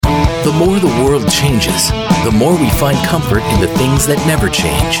The more the world changes, the more we find comfort in the things that never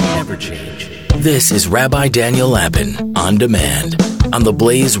change. This is Rabbi Daniel Lapin, On Demand, on the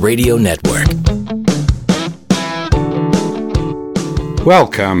Blaze Radio Network.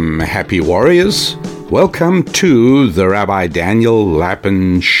 Welcome, happy warriors. Welcome to the Rabbi Daniel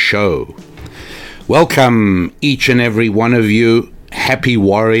Lapin Show. Welcome, each and every one of you, happy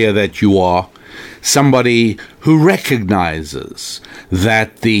warrior that you are, somebody who recognizes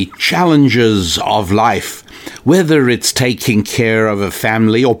that the challenges of life, whether it's taking care of a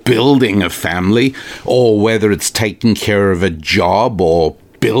family or building a family, or whether it's taking care of a job or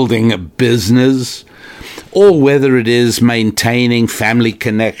building a business, or whether it is maintaining family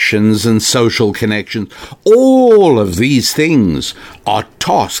connections and social connections, all of these things are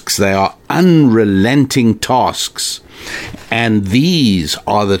tasks. They are unrelenting tasks. And these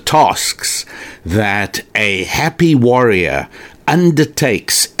are the tasks that a happy warrior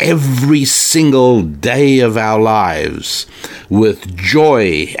undertakes every single day of our lives with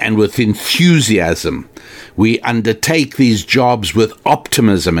joy and with enthusiasm. We undertake these jobs with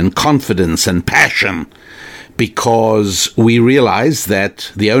optimism and confidence and passion, because we realize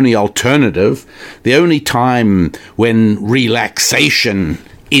that the only alternative, the only time when relaxation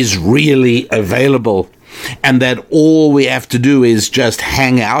is really available, and that all we have to do is just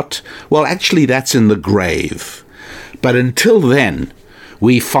hang out, well, actually, that's in the grave. But until then,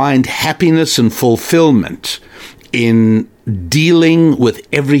 we find happiness and fulfillment in dealing with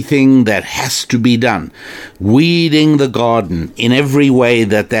everything that has to be done, weeding the garden in every way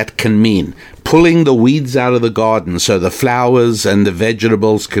that can mean, pulling the weeds out of the garden so the flowers and the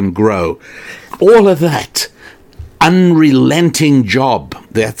vegetables can grow. All of that unrelenting job,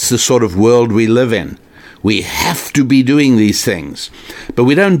 that's the sort of world we live in. We have to be doing these things, but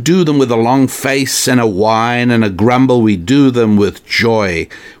we don't do them with a long face and a whine and a grumble. We do them with joy.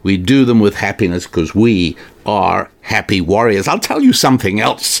 We do them with happiness because we are happy warriors. I'll tell you something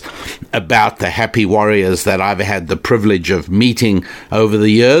else about the happy warriors that I've had the privilege of meeting over the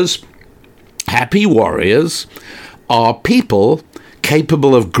years. Happy warriors are people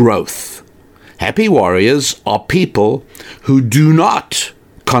capable of growth. Happy warriors are people who do not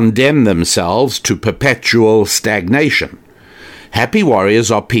condemn themselves to perpetual stagnation. Happy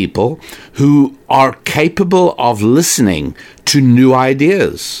warriors are people who are capable of listening to new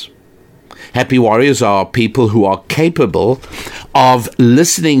ideas. Happy warriors are people who are capable of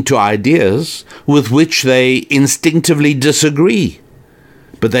listening to ideas with which they instinctively disagree,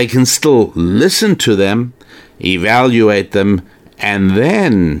 but they can still listen to them, evaluate them, and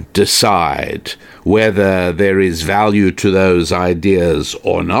then decide whether there is value to those ideas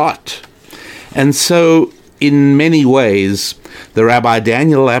or not. And so, in many ways, the Rabbi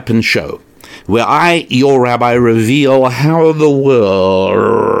Daniel Lapin Show, where I, your rabbi, reveal how the world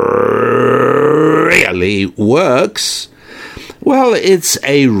really works, well, it's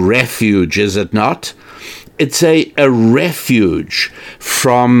a refuge, is it not? It's a refuge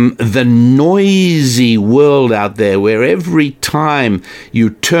from the noisy world out there where every time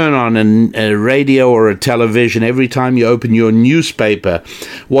you turn on a radio or a television, every time you open your newspaper,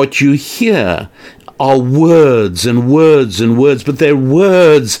 what you hear are words and words and words, but they're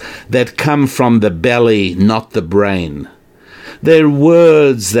words that come from the belly, not the brain. They're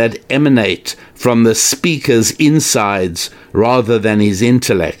words that emanate from the speaker's insides rather than his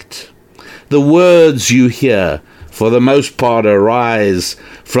intellect. The words you hear, for the most part, arise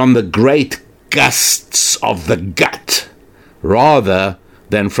from the great gusts of the gut, rather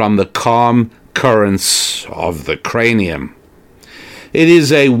than from the calm currents of the cranium. It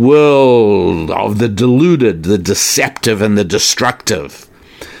is a world of the deluded, the deceptive, and the destructive.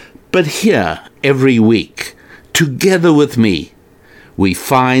 But here, every week, together with me, we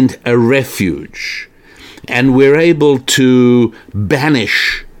find a refuge, and we're able to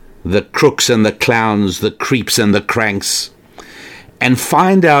banish the crooks and the clowns, the creeps and the cranks, and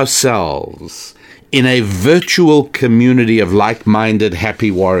find ourselves in a virtual community of like-minded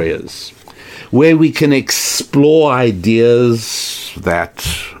happy warriors, where we can explore ideas that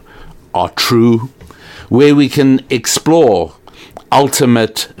are true, where we can explore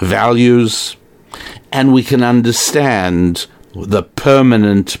ultimate values, and we can understand the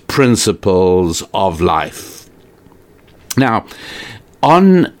permanent principles of life. Now,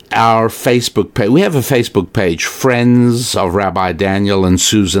 on our Facebook page, we have a Facebook page, Friends of Rabbi Daniel and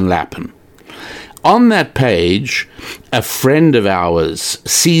Susan Lapin. On that page, a friend of ours,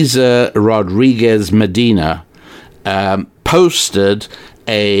 Cesar Rodriguez Medina, posted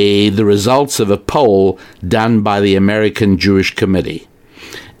the results of a poll done by the American Jewish Committee.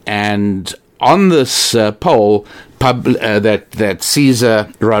 And on this poll, that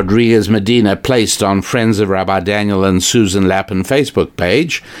Cesar Rodriguez Medina placed on Friends of Rabbi Daniel and Susan Lapin Facebook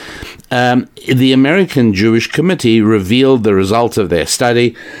page, the American Jewish Committee revealed the result of their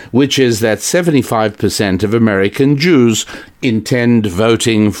study, which is that 75% of American Jews intend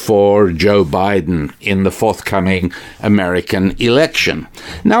voting for Joe Biden in the forthcoming American election.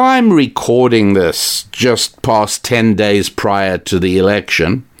 Now, I'm recording this just past 10 days prior to the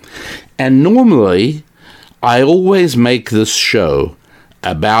election, and normally I always make this show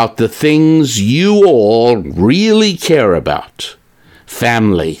about the things you all really care about: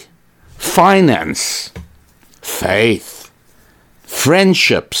 family, finance, faith,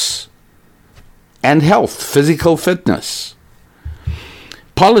 friendships, and health, physical fitness.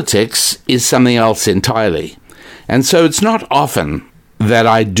 Politics is something else entirely, and so it's not often that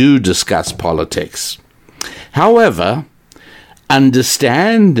I do discuss politics. However,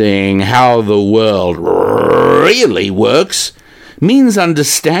 understanding how the world really works means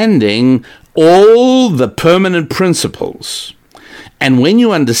understanding all the permanent principles. And when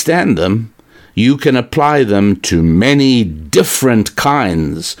you understand them, you can apply them to many different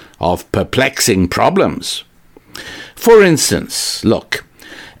kinds of perplexing problems. For instance, look,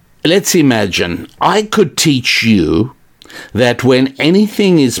 let's imagine I could teach you that when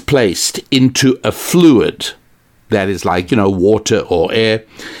anything is placed into a fluid, that is like, water or air,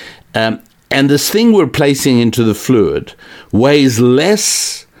 and this thing we're placing into the fluid weighs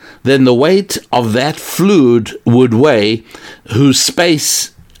less than the weight of that fluid would weigh, whose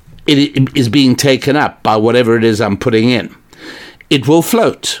space it is being taken up by whatever it is I'm putting in. It will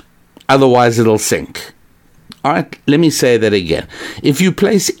float, otherwise it'll sink. All right, let me say that again. If you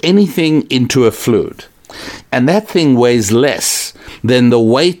place anything into a fluid, and that thing weighs less than the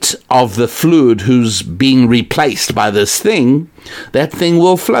weight of the fluid who's being replaced by this thing, that thing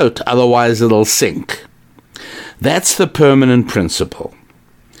will float, otherwise it'll sink. That's the permanent principle.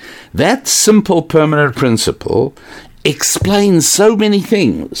 That simple permanent principle explains so many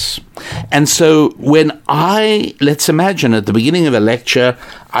things. And so when let's imagine at the beginning of a lecture,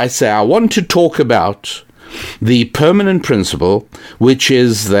 I say, I want to talk about the permanent principle, which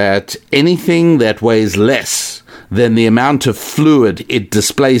is that anything that weighs less than the amount of fluid it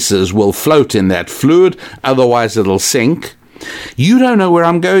displaces will float in that fluid, otherwise it'll sink. You don't know where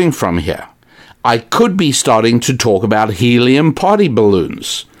I'm going from here. I could be starting to talk about helium party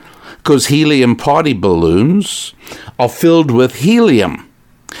balloons, because helium party balloons are filled with helium,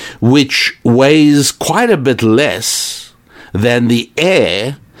 which weighs quite a bit less than the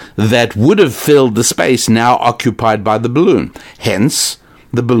air that would have filled the space now occupied by the balloon. Hence,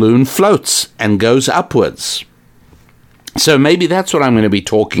 the balloon floats and goes upwards. So maybe that's what I'm going to be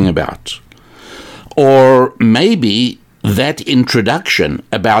talking about. Or maybe that introduction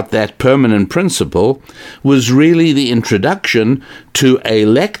about that permanent principle was really the introduction to a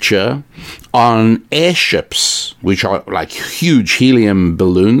lecture on airships, which are like huge helium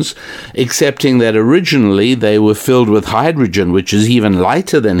balloons, excepting that originally they were filled with hydrogen, which is even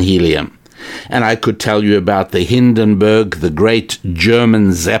lighter than helium. And I could tell you about the Hindenburg, the great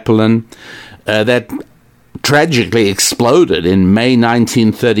German Zeppelin, that tragically exploded in May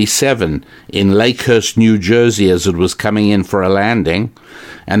 1937 in Lakehurst, New Jersey, as it was coming in for a landing,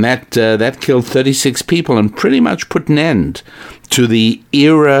 and that killed 36 people and pretty much put an end to the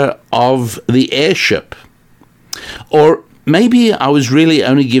era of the airship. Or maybe I was really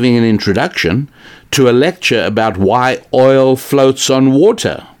only giving an introduction to a lecture about why oil floats on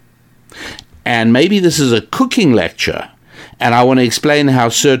water. And maybe this is a cooking lecture, and I want to explain how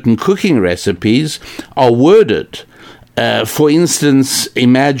certain cooking recipes are worded. For instance,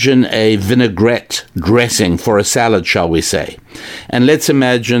 imagine a vinaigrette dressing for a salad, shall we say. And let's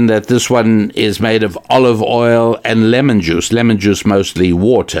imagine that this one is made of olive oil and lemon juice mostly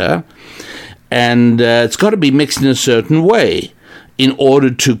water, and it's got to be mixed in a certain way in order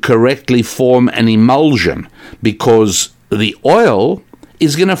to correctly form an emulsion, because the oil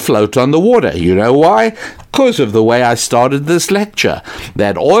is going to float on the water. You know why? Because of the way I started this lecture.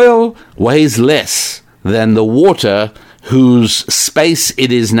 That oil weighs less than the water whose space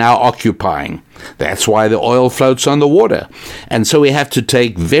it is now occupying. That's why the oil floats on the water. And so we have to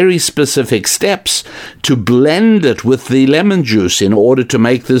take very specific steps to blend it with the lemon juice in order to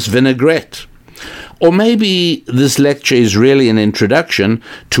make this vinaigrette. Or maybe this lecture is really an introduction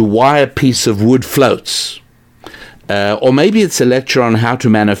to why a piece of wood floats. Or maybe it's a lecture on how to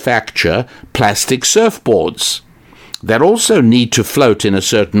manufacture plastic surfboards that also need to float in a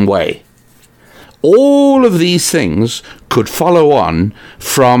certain way. All of these things could follow on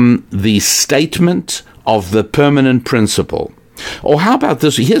from the statement of the permanent principle. Or how about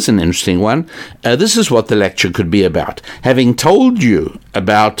this? Here's an interesting one. This is what the lecture could be about. Having told you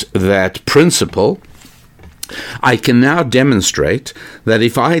about that principle, I can now demonstrate that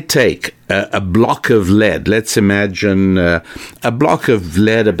if I take a block of lead, let's imagine a block of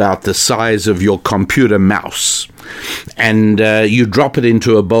lead about the size of your computer mouse, and you drop it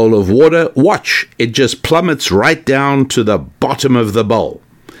into a bowl of water, watch, it just plummets right down to the bottom of the bowl.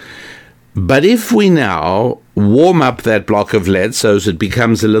 But if we now warm up that block of lead so as it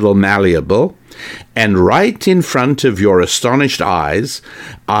becomes a little malleable, and right in front of your astonished eyes,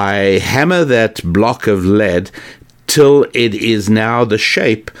 I hammer that block of lead till it is now the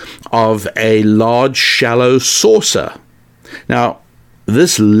shape of a large, shallow saucer. Now,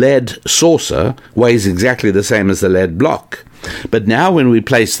 this lead saucer weighs exactly the same as the lead block. But now when we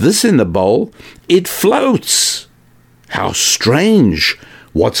place this in the bowl, it floats. How strange!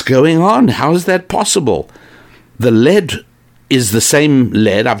 What's going on? How is that possible? The lead is the same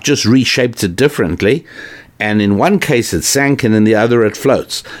lead. I've just reshaped it differently. And in one case it sank and in the other it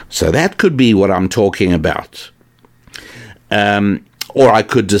floats. So that could be what I'm talking about. Or I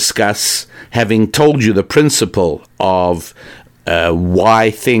could discuss, having told you the principle of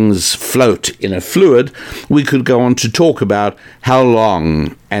why things float in a fluid, we could go on to talk about how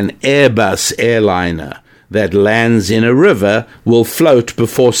long an Airbus airliner that lands in a river will float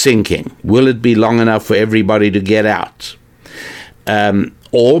before sinking. Will it be long enough for everybody to get out?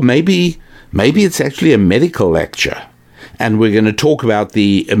 Or maybe it's actually a medical lecture, and we're going to talk about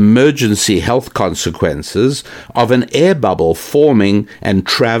the emergency health consequences of an air bubble forming and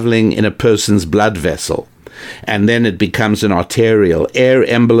traveling in a person's blood vessel. And then it becomes an arterial air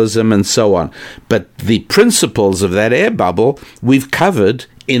embolism and so on. But the principles of that air bubble we've covered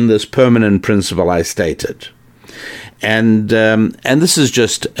in this permanent principle I stated. And this is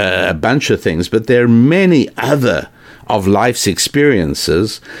just a bunch of things, but there are many other of life's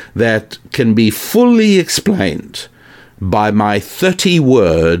experiences that can be fully explained by my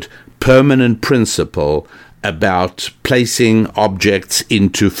 30-word permanent principle about placing objects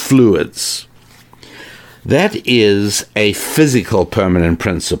into fluids. That is a physical permanent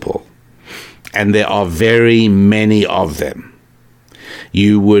principle, and there are very many of them.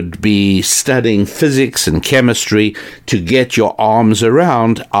 You would be studying physics and chemistry to get your arms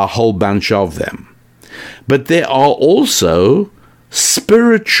around a whole bunch of them. But there are also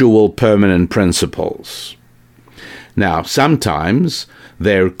spiritual permanent principles. Now, sometimes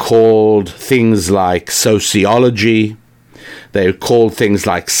they're called things like sociology, they're called things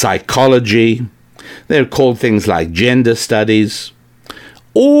like psychology, they're called things like gender studies.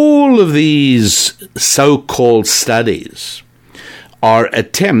 All of these so-called studies are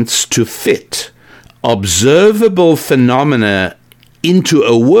attempts to fit observable phenomena into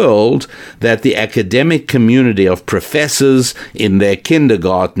a world that the academic community of professors in their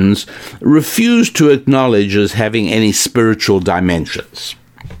kindergartens refuse to acknowledge as having any spiritual dimensions.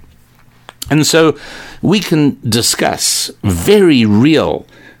 And so we can discuss very real,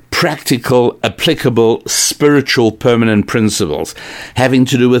 practical, applicable, spiritual permanent principles having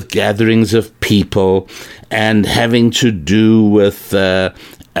to do with gatherings of people and having to do with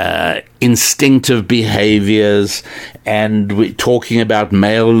instinctive behaviors, and we're talking about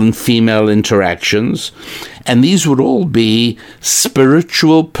male and female interactions. And these would all be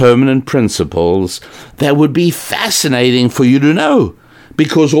spiritual permanent principles that would be fascinating for you to know,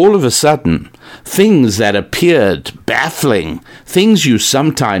 because all of a sudden, things that appeared baffling, things you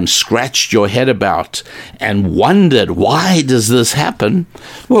sometimes scratched your head about and wondered, why does this happen?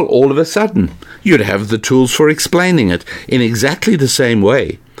 Well, all of a sudden, you'd have the tools for explaining it in exactly the same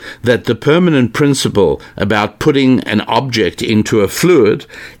way that the permanent principle about putting an object into a fluid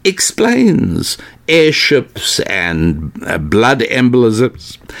explains airships and blood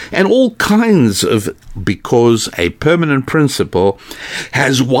embolisms and all kinds of, because a permanent principle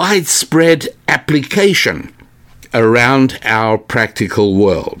has widespread application around our practical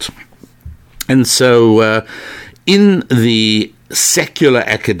world. And so in the secular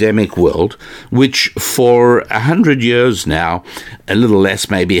academic world, which for 100 years now, a little less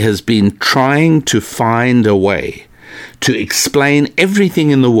maybe, has been trying to find a way to explain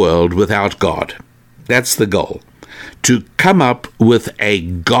everything in the world without God. That's the goal. To come up with a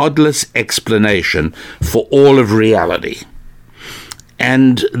godless explanation for all of reality.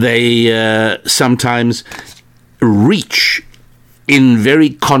 And they sometimes reach in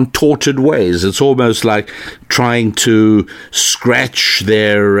very contorted ways. It's almost like trying to scratch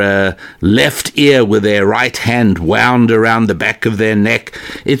their left ear with their right hand wound around the back of their neck.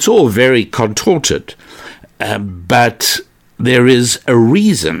 It's all very contorted. But there is a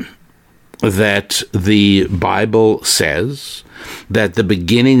reason that the Bible says that the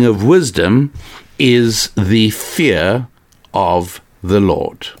beginning of wisdom is the fear of the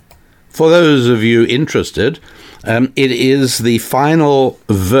Lord. For those of you interested, it is the final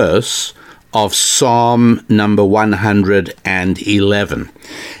verse of Psalm number 111.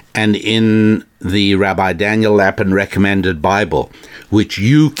 And in the Rabbi Daniel Lapin Recommended Bible, which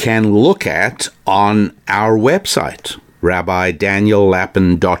you can look at on our website,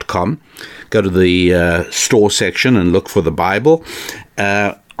 rabbidaniellapin.com. Go to the store section and look for the Bible.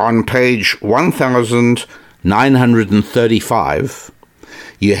 On page 1935,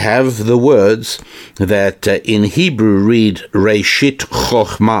 you have the words that in Hebrew read Reshit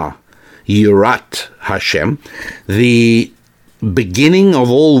Chochmah, Yirat Hashem. The beginning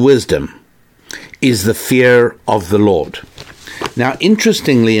of all wisdom is the fear of the Lord. Now,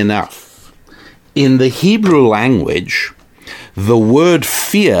 interestingly enough, in the Hebrew language, the word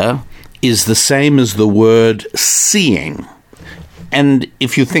fear is the same as the word seeing. And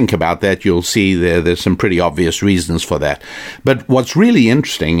if you think about that, you'll see there's some pretty obvious reasons for that. But what's really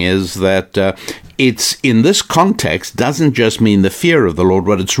interesting is that it's in this context doesn't just mean the fear of the Lord.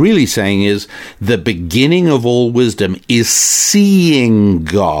 What it's really saying is the beginning of all wisdom is seeing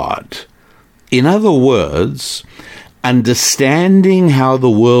God. In other words, understanding how the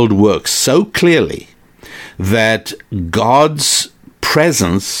world works so clearly that God's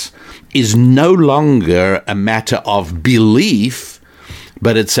presence is no longer a matter of belief,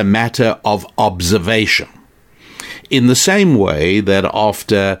 but it's a matter of observation. In the same way that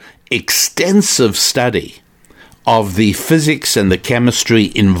after extensive study of the physics and the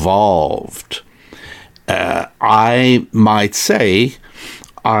chemistry involved, I might say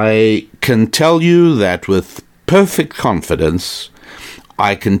I can tell you that with perfect confidence,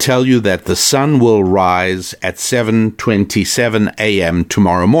 I can tell you that the sun will rise at 7:27 a.m.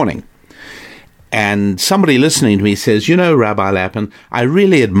 tomorrow morning. And somebody listening to me says, you know, Rabbi Lapin, I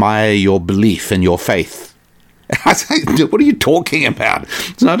really admire your belief and your faith. I say, what are you talking about?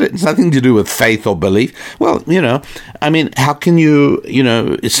 It's nothing to do with faith or belief. Well, I mean, how can you,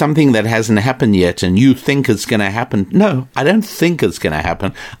 it's something that hasn't happened yet and you think it's going to happen. No, I don't think it's going to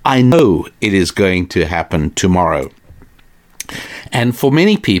happen. I know it is going to happen tomorrow. And for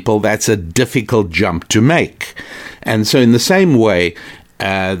many people, that's a difficult jump to make. And so in the same way,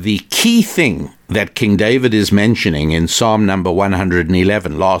 the key thing that King David is mentioning in Psalm number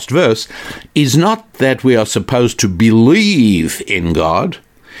 111, last verse, is not that we are supposed to believe in God,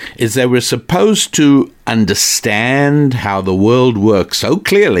 is that we're supposed to understand how the world works so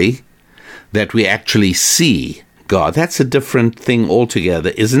clearly that we actually see God. That's a different thing altogether,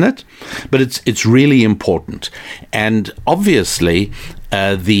 isn't it? But it's really important. And obviously,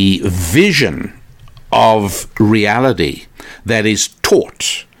 the vision of reality that is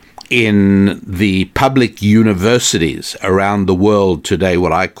taught in the public universities around the world today,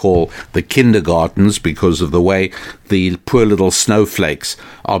 what I call the kindergartens, because of the way the poor little snowflakes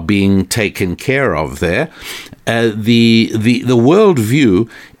are being taken care of there, the worldview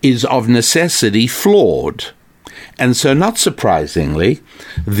is of necessity flawed. And so, not surprisingly,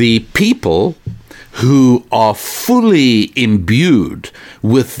 the people who are fully imbued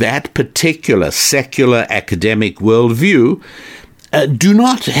with that particular secular academic worldview do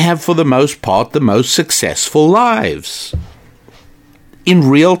not have, for the most part, the most successful lives. In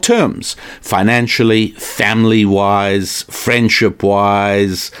real terms, financially, family-wise,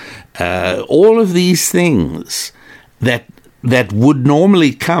 friendship-wise, all of these things that would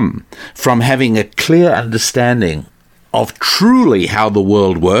normally come from having a clear understanding of truly how the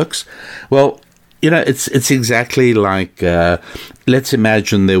world works. Well, it's exactly like, let's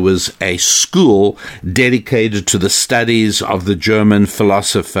imagine there was a school dedicated to the studies of the German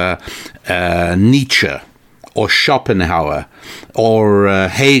philosopher Nietzsche or Schopenhauer or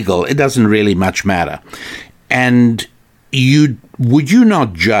Hegel. It doesn't really much matter. And would you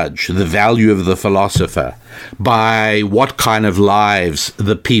not judge the value of the philosopher by what kind of lives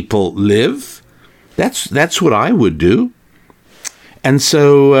the people live? That's what I would do. And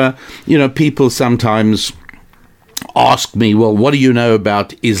so, people sometimes ask me, well, what do you know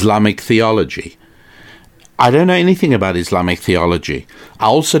about Islamic theology? I don't know anything about Islamic theology. I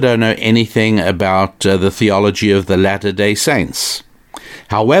also don't know anything about the theology of the Latter-day Saints.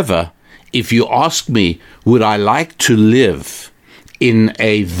 However, if you ask me, would I like to live in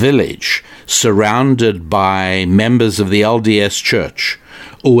a village surrounded by members of the LDS Church,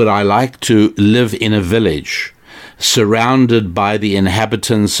 or would I like to live in a village surrounded by the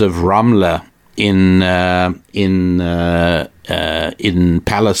inhabitants of Ramla in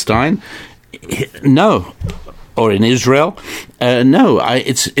Palestine? No. or in Israel. No,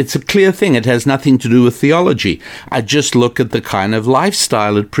 it's a clear thing. It has nothing to do with theology. I just look at the kind of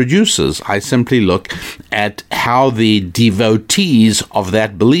lifestyle it produces. I simply look at how the devotees of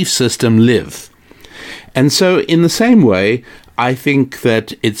that belief system live. And so in the same way, I think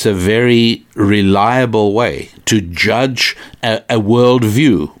that it's a very reliable way to judge a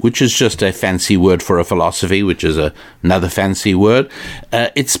worldview, which is just a fancy word for a philosophy, which is another fancy word.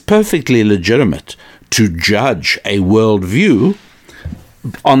 It's perfectly legitimate to judge a worldview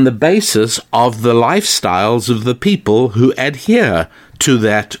on the basis of the lifestyles of the people who adhere to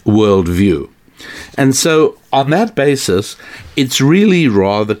that worldview. And so on that basis, it's really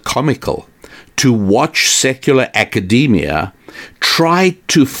rather comical to watch secular academia try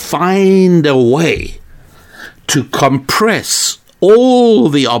to find a way to compress all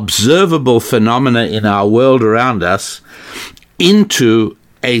the observable phenomena in our world around us into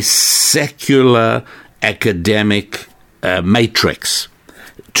a secular academic matrix,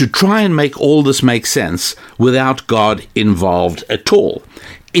 to try and make all this make sense without God involved at all.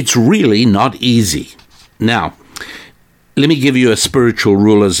 It's really not easy. Now, let me give you a spiritual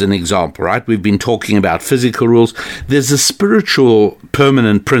rule as an example, right? We've been talking about physical rules. There's a spiritual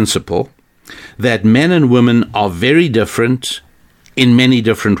permanent principle that men and women are very different in many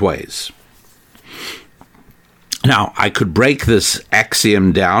different ways. Now, I could break this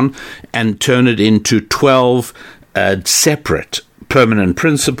axiom down and turn it into 12 separate permanent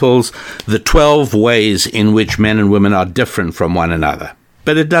principles, the 12 ways in which men and women are different from one another.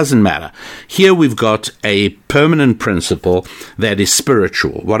 But it doesn't matter. Here we've got a permanent principle that is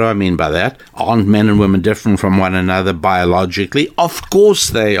spiritual. What do I mean by that? Aren't men and women different from one another biologically? Of course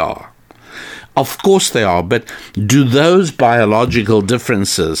they are. Of course they are, but do those biological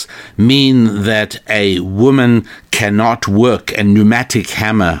differences mean that a woman cannot work a pneumatic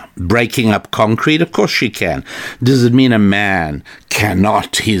hammer breaking up concrete? Of course she can. Does it mean a man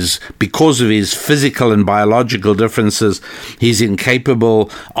cannot, because of his physical and biological differences, he's incapable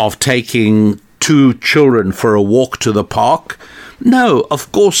of taking 2 children for a walk to the park? No,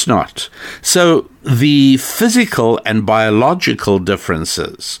 of course not. So the physical and biological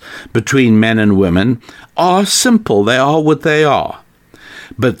differences between men and women are simple. They are what they are.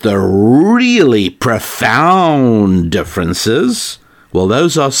 But the really profound differences, well,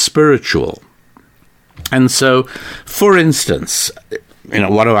 those are spiritual. And so, for instance,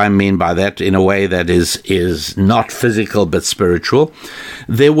 what do I mean by that in a way that is not physical but spiritual?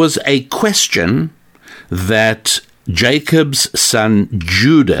 There was a question that Jacob's son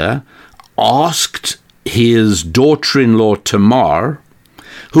Judah asked his daughter-in-law Tamar,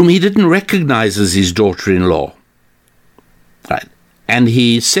 whom he didn't recognize as his daughter-in-law. Right. And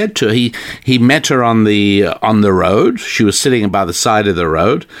he said to her, he met her on the road. She was sitting by the side of the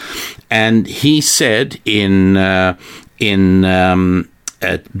road, and he said in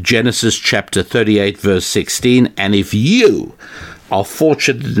Genesis chapter 38, verse 16, and if you are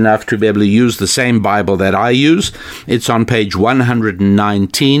fortunate enough to be able to use the same Bible that I use, it's on page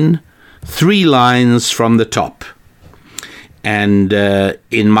 119, 3 lines from the top. And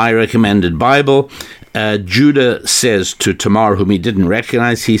in my recommended Bible, Judah says to Tamar, whom he didn't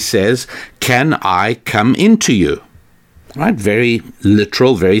recognize, he says, "Can I come into you?" Right? Very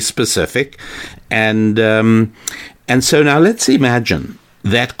literal, very specific. And so now let's imagine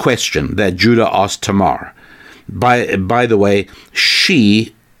that question that Judah asked Tamar. By the way,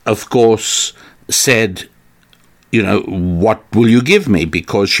 she, of course, said, what will you give me?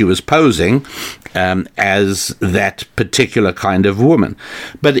 Because she was posing as that particular kind of woman.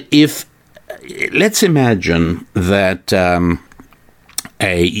 But let's imagine that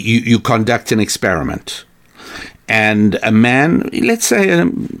you conduct an experiment, and a man, let's say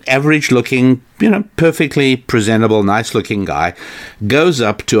an average-looking, perfectly presentable, nice-looking guy, goes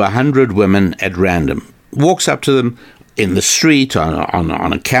up to 100 women at random. Walks up to them in the street,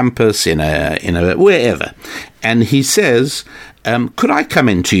 on a campus, in a wherever, and he says, "Could I come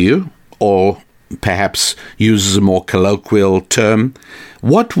into you?" Or perhaps uses a more colloquial term.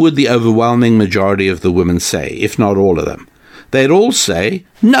 What would the overwhelming majority of the women say, if not all of them? They'd all say,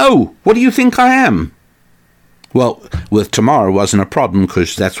 "No. What do you think I am?" Well, with Tamar, it wasn't a problem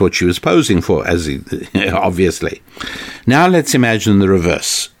because that's what she was posing for, obviously. Now let's imagine the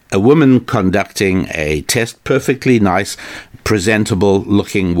reverse. A woman conducting a test, perfectly nice,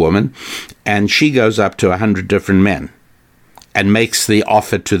 presentable-looking woman, and she goes up to 100 different men and makes the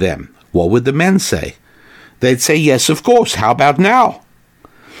offer to them. What would the men say? They'd say, "Yes, of course. How about now?"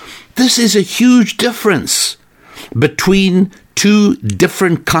 This is a huge difference between 2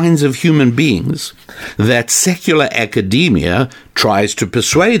 different kinds of human beings that secular academia tries to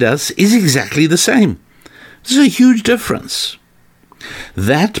persuade us is exactly the same. There's a huge difference.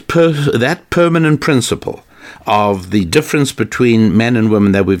 That permanent principle of the difference between men and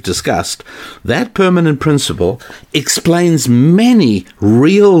women that we've discussed, that permanent principle explains many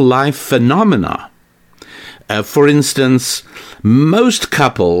real-life phenomena. For instance, most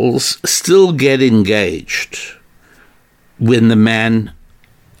couples still get engaged when the man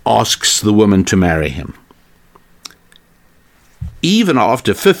asks the woman to marry him. Even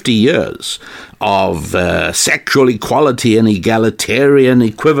after 50 years of sexual equality and egalitarian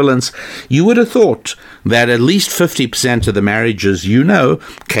equivalence, you would have thought that at least 50% of the marriages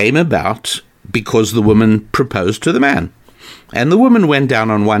came about because the woman proposed to the man. And the woman went down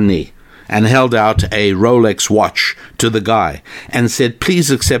on one knee and held out a Rolex watch to the guy and said,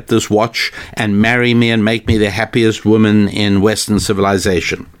 "Please accept this watch and marry me and make me the happiest woman in Western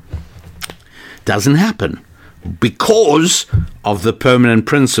civilization." Doesn't happen because of the permanent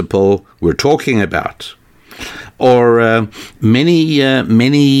principle we're talking about. Or many of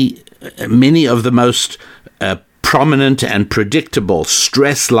the most prominent and predictable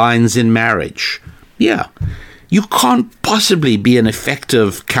stress lines in marriage. Yeah, you can't possibly be an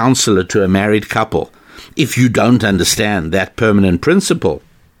effective counselor to a married couple if you don't understand that permanent principle.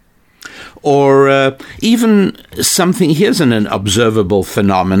 Or even something, here's an observable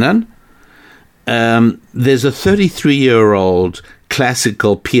phenomenon. There's a 33-year-old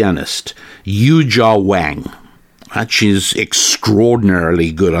classical pianist, Yu-Ja Wang. She's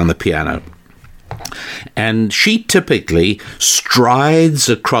extraordinarily good on the piano. And she typically strides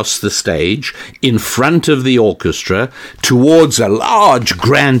across the stage in front of the orchestra towards a large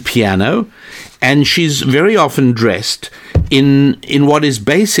grand piano, and she's very often dressed in what is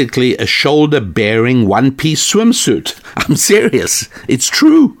basically a shoulder-bearing one-piece swimsuit. I'm serious. It's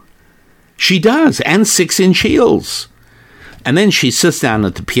true. She does, and 6-inch heels. And then she sits down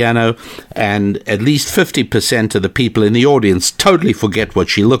at the piano, and at least 50% of the people in the audience totally forget what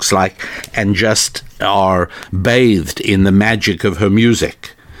she looks like and just are bathed in the magic of her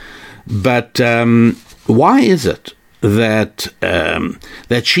music. But why is it that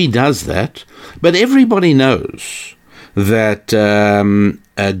she does that? But everybody knows that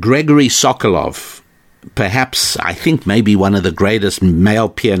Gregory Sokolov, perhaps, I think, maybe one of the greatest male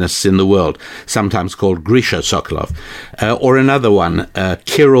pianists in the world, sometimes called Grisha Sokolov, or another one,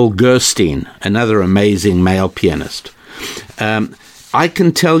 Kirill Gerstein, another amazing male pianist. I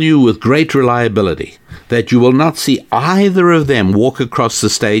can tell you with great reliability that you will not see either of them walk across the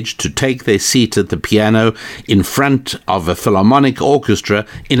stage to take their seat at the piano in front of a philharmonic orchestra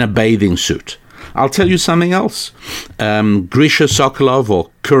in a bathing suit. I'll tell you something else. Grisha Sokolov or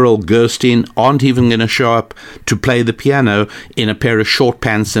Kirill Gerstein aren't even going to show up to play the piano in a pair of short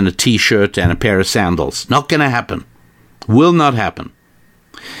pants and a T-shirt and a pair of sandals. Not going to happen. Will not happen.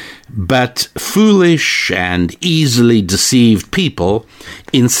 But foolish and easily deceived people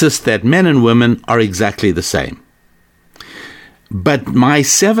insist that men and women are exactly the same. But my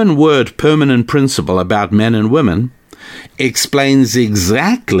 7-word permanent principle about men and women explains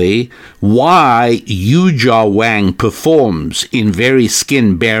exactly why Yu-Ja Wang performs in very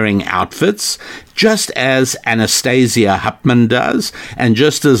skin-bearing outfits, just as Anastasia Hupman does, and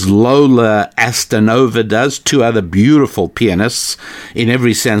just as Lola Astanova does, 2 other beautiful pianists in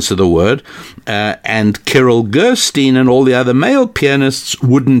every sense of the word, and Kirill Gerstein and all the other male pianists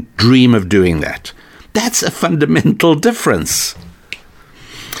wouldn't dream of doing that. That's a fundamental difference.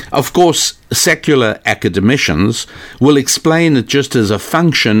 Of course, secular academicians will explain it just as a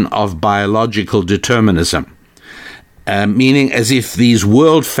function of biological determinism, meaning as if these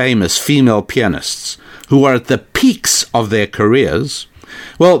world-famous female pianists, who are at the peaks of their careers,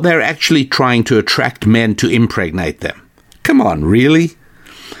 well, they're actually trying to attract men to impregnate them. Come on, really?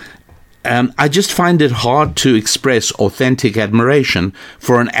 I just find it hard to express authentic admiration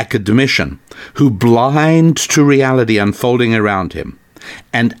for an academician who, blind to reality unfolding around him,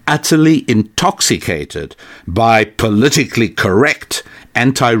 and utterly intoxicated by politically correct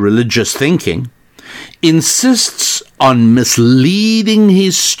anti-religious thinking, insists on misleading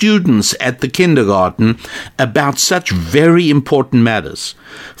his students at the kindergarten about such very important matters,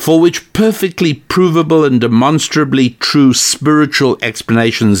 for which perfectly provable and demonstrably true spiritual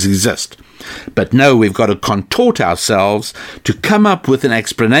explanations exist. But no, we've got to contort ourselves to come up with an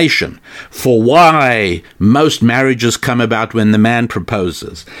explanation for why most marriages come about when the man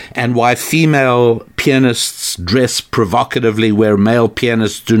proposes, and why female pianists dress provocatively where male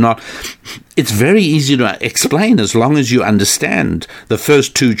pianists do not. It's very easy to explain as long as you understand the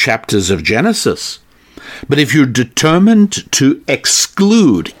first 2 chapters of Genesis. But if you're determined to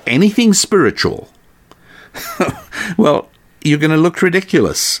exclude anything spiritual, well, you're going to look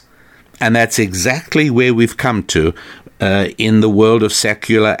ridiculous. And that's exactly where we've come to in the world of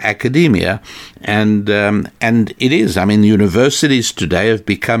secular academia. And it is. I mean, universities today have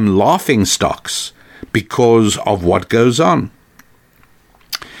become laughingstocks because of what goes on.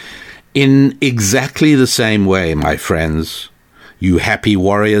 In exactly the same way, my friends, you happy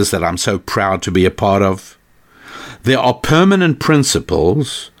warriors that I'm so proud to be a part of, there are permanent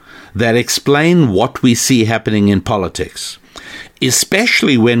principles that explain what we see happening in politics,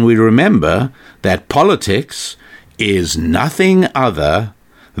 especially when we remember that politics is nothing other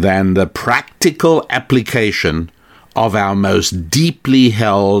than the practical application of our most deeply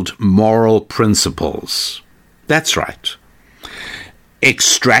held moral principles. That's right.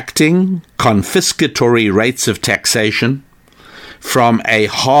 Extracting confiscatory rates of taxation from a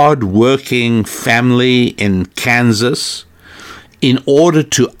hard-working family in Kansas in order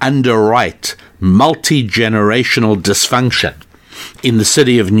to underwrite multi-generational dysfunction in the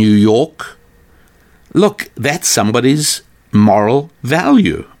city of New York. Look, that's somebody's moral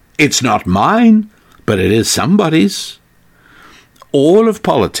value. It's not mine, but it is somebody's. All of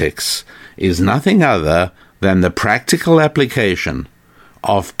politics is nothing other than the practical application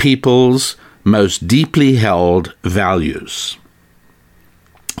of people's most deeply held values.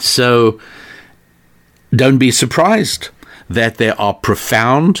 So, don't be surprised that there are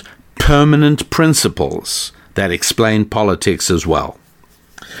profound, permanent principles that explain politics as well.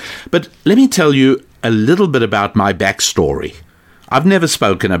 But let me tell you a little bit about my backstory. I've never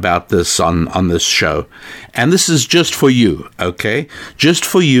spoken about this on this show, and this is just for you, okay? Just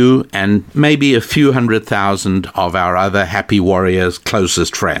for you and maybe a few 100,000 of our other happy warriors'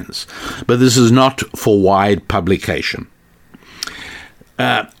 closest friends. But this is not for wide publication.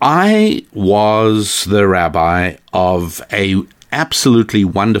 I was the rabbi of a absolutely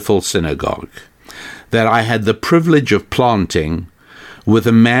wonderful synagogue that I had the privilege of planting with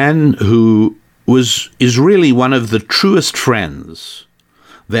a man who is really one of the truest friends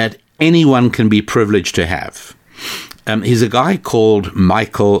that anyone can be privileged to have. He's a guy called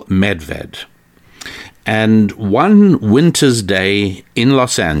Michael Medved. And one winter's day in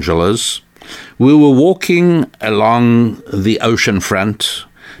Los Angeles, we were walking along the ocean front,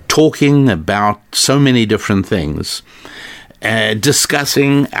 talking about so many different things,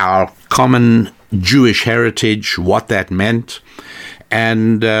 discussing our common Jewish heritage, what that meant.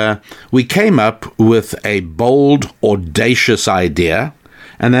 And we came up with a bold, audacious idea,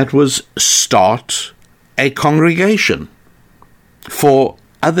 and that was start a congregation for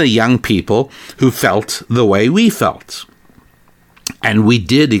other young people who felt the way we felt. And we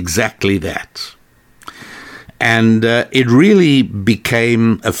did exactly that. And it really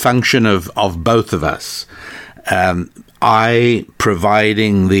became a function of both of us. I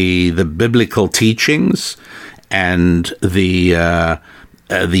providing the biblical teachings and the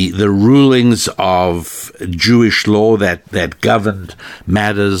rulings of Jewish law that governed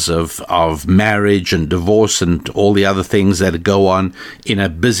matters of marriage and divorce and all the other things that go on in a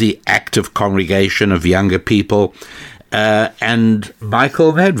busy, active congregation of younger people. And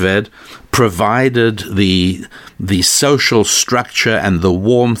Michael Medved provided the social structure and the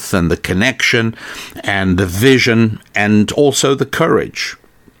warmth and the connection and the vision and also the courage.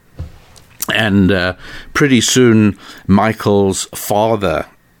 And pretty soon, Michael's father,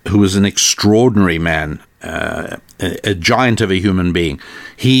 who was an extraordinary man, a giant of a human being,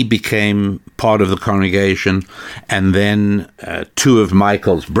 he became part of the congregation. And then two of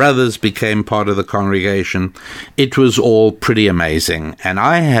Michael's brothers became part of the congregation. It was all pretty amazing. And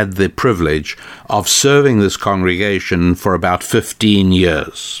I had the privilege of serving this congregation for about 15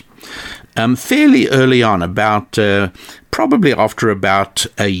 years. Fairly early on, about probably after about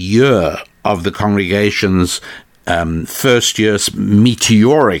a year of the congregation's first year's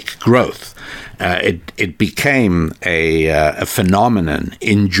meteoric growth, it became a phenomenon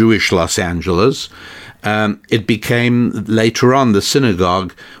in Jewish Los Angeles. It became later on the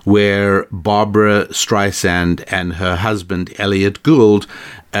synagogue where Barbara Streisand and her husband Elliot Gould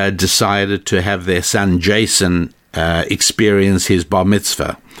decided to have their son Jason experience his bar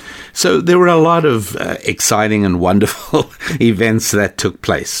mitzvah. So there were a lot of exciting and wonderful events that took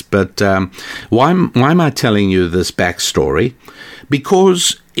place. But why am I telling you this backstory?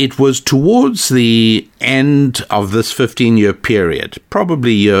 Because it was towards the end of this 15-year period,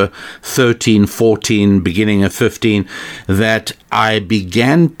 probably year 13, 14, beginning of 15, that I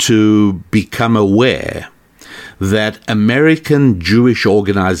began to become aware that American Jewish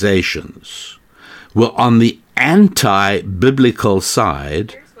organizations were on the anti-biblical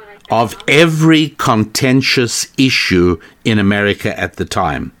side of every contentious issue in America at the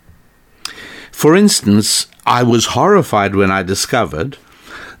time. For instance, I was horrified when I discovered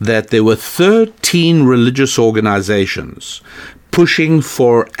that there were 13 religious organizations pushing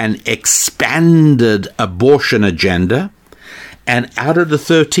for an expanded abortion agenda, and out of the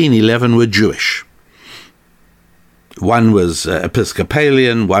 13, 11 were Jewish. One was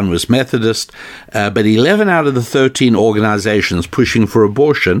Episcopalian, one was Methodist, but 11 out of the 13 organizations pushing for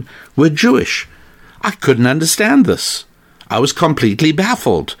abortion were Jewish. I couldn't understand this. I was completely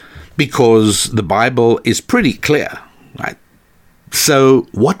baffled because the Bible is pretty clear, right? So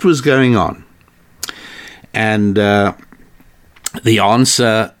what was going on? And the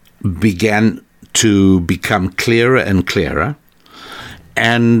answer began to become clearer and clearer.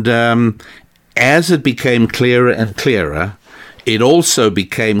 And as it became clearer and clearer, it also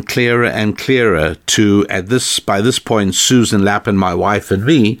became clearer and clearer to, by this point, Susan Lappin, my wife, and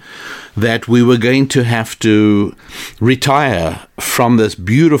me, that we were going to have to retire from this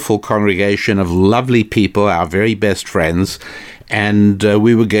beautiful congregation of lovely people, our very best friends, and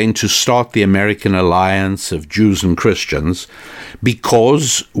we were going to start the American Alliance of Jews and Christians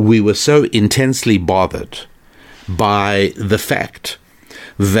because we were so intensely bothered by the fact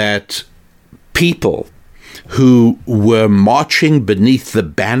that people who were marching beneath the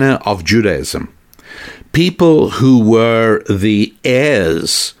banner of Judaism, people who were the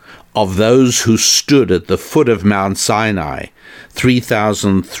heirs of those who stood at the foot of Mount Sinai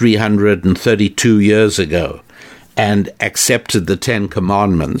 3,332 years ago and accepted the Ten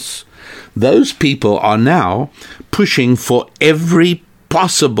Commandments, those people are now pushing for every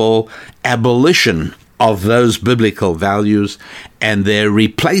possible abolition of those biblical values and their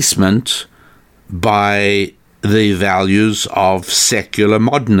replacement by the values of secular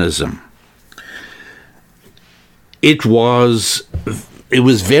modernism. It was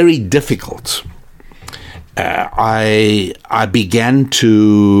very difficult. I began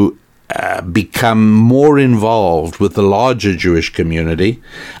to become more involved with the larger Jewish community.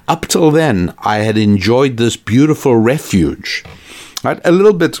 Up till then, I had enjoyed this beautiful refuge. Right? A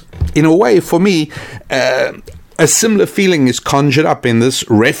little bit, in a way, for me, a similar feeling is conjured up in this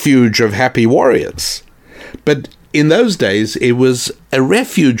refuge of happy warriors. But in those days, it was a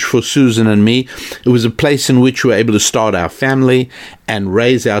refuge for Susan and me. It was a place in which we were able to start our family and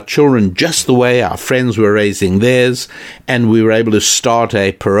raise our children just the way our friends were raising theirs. And we were able to start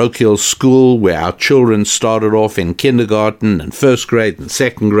a parochial school where our children started off in kindergarten and first grade and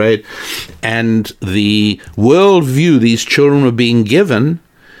second grade. And the worldview these children were being given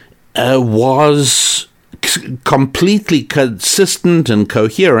was completely consistent and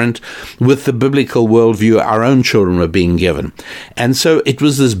coherent with the biblical worldview our own children were being given. And so it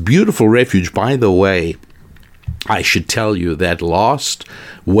was this beautiful refuge. By the way, I should tell you that last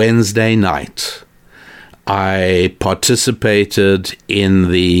Wednesday night, I participated in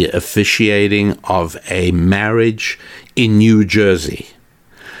the officiating of a marriage in New Jersey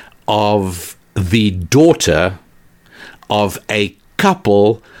of the daughter of a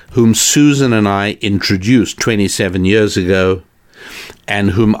couple whom Susan and I introduced 27 years ago,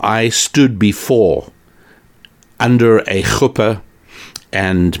 and whom I stood before under a chuppah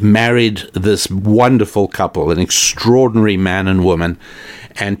and married this wonderful couple, an extraordinary man and woman.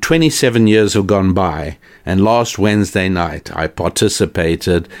 And 27 years have gone by, and last Wednesday night I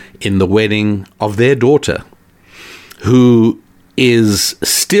participated in the wedding of their daughter, who is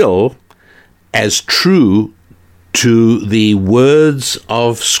still as true to the words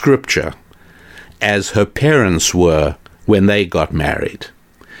of Scripture as her parents were when they got married.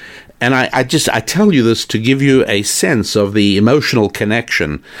 And I tell you this to give you a sense of the emotional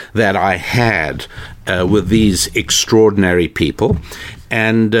connection that I had with these extraordinary people,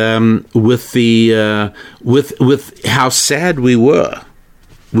 and with how sad we were,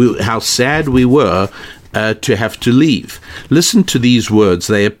 to have to leave. Listen to these words.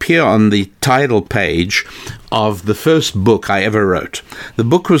 They appear on the title page of the first book I ever wrote. The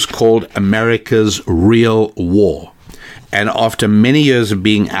book was called America's Real War. And after many years of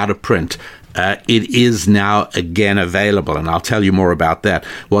being out of print, it is now again available, and I'll tell you more about that.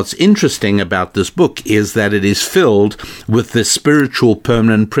 What's interesting about this book is that it is filled with the spiritual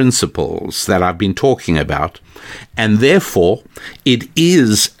permanent principles that I've been talking about, and therefore it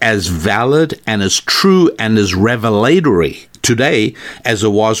is as valid and as true and as revelatory today as it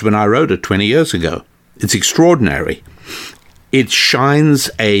was when I wrote it 20 years ago. It's extraordinary. It shines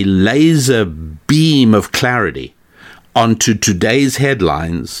a laser beam of clarity onto today's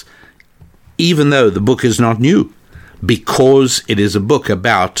headlines, even though the book is not new, because it is a book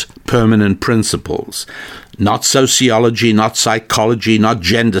about permanent principles, not sociology, not psychology, not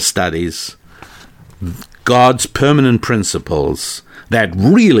gender studies. God's permanent principles that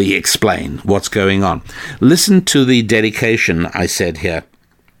really explain what's going on. Listen to the dedication I said here.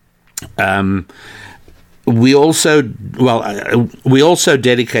 We also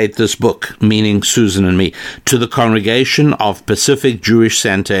dedicate this book, meaning Susan and me, to the congregation of Pacific Jewish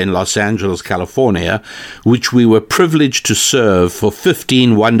Center in Los Angeles, California, which we were privileged to serve for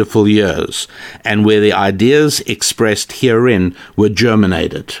 15 wonderful years, and where the ideas expressed herein were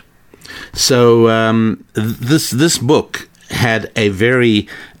germinated. So this book had a very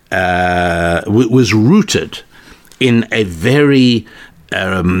was rooted in a very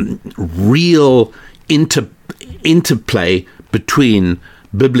real interplay between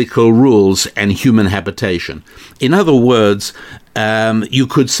biblical rules and human habitation. In other words, you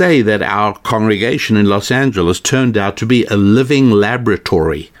could say that our congregation in Los Angeles turned out to be a living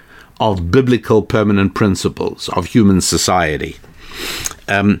laboratory of biblical permanent principles of human society.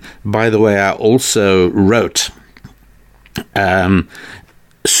 By the way, I also wrote,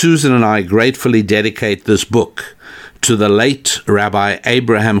 Susan and I gratefully dedicate this book to the late Rabbi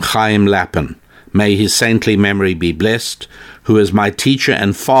Abraham Chaim Lapin. May his saintly memory be blessed, who as my teacher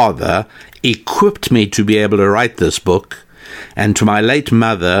and father equipped me to be able to write this book, and to my late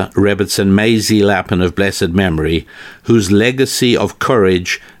mother, Rebbetzin Maisie Lapin of blessed memory, whose legacy of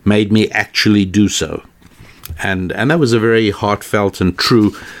courage made me actually do so. And that was a very heartfelt and true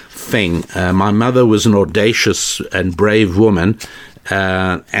thing. My mother was an audacious and brave woman,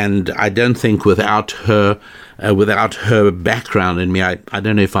 and I don't think without her background in me, I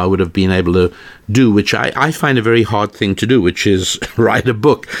don't know if I would have been able to do, which I find a very hard thing to do, which is write a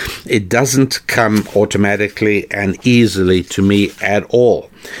book. It doesn't come automatically and easily to me at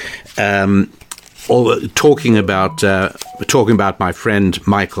all. Talking about my friend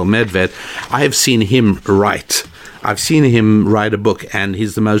Michael Medved, I have seen him write. I've seen him write a book, and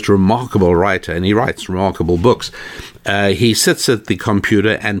he's the most remarkable writer, and he writes remarkable books. He sits at the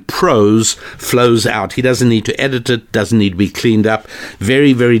computer and prose flows out. He doesn't need to edit it, doesn't need to be cleaned up.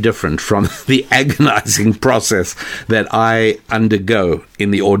 Very, very different from the agonizing process that I undergo in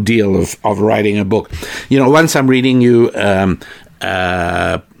the ordeal of writing a book. You know, once I'm reading you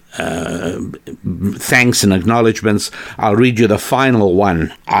thanks and acknowledgments, I'll read you the final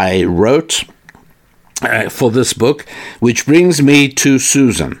one I wrote for this book, which brings me to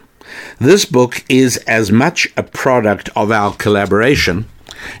Susan. This book is as much a product of our collaboration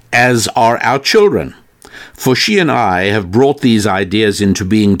as are our children, for she and I have brought these ideas into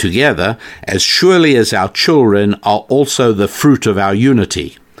being together as surely as our children are also the fruit of our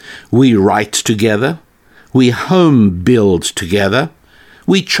unity. We write together, we home build together,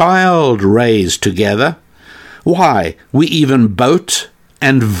 we child raise together. Why, we even boat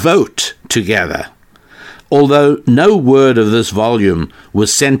and vote together. Although no word of this volume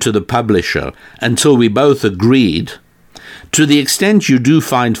was sent to the publisher until we both agreed, to the extent you do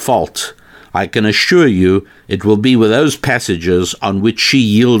find fault, I can assure you it will be with those passages on which she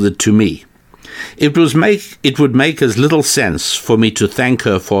yielded to me. It would make as little sense for me to thank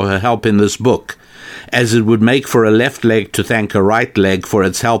her for her help in this book as it would make for a left leg to thank a right leg for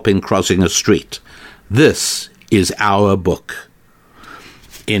its help in crossing a street. This is our book.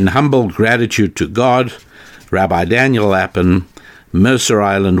 In humble gratitude to God, Rabbi Daniel Lapin, Mercer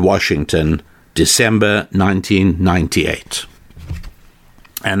Island, Washington, December 1998.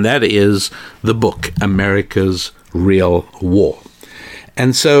 And that is the book, America's Real War.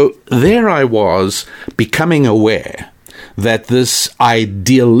 And so there I was, becoming aware that this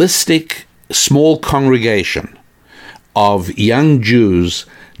idealistic small congregation of young Jews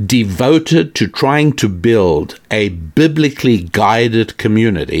devoted to trying to build a biblically guided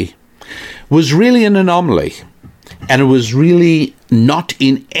community was really an anomaly, and it was really not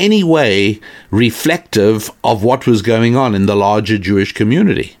in any way reflective of what was going on in the larger Jewish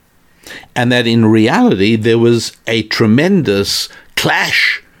community, and that in reality there was a tremendous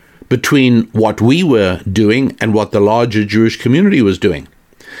clash between what we were doing and what the larger Jewish community was doing.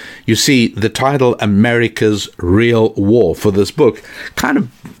 You see, the title America's Real War for this book kind of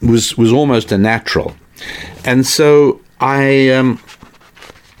was almost a natural. And so I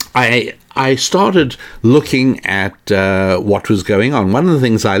started looking at what was going on. One of the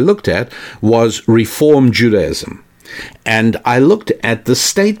things I looked at was Reform Judaism. And I looked at the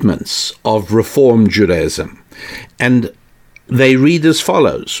statements of Reform Judaism. And they read as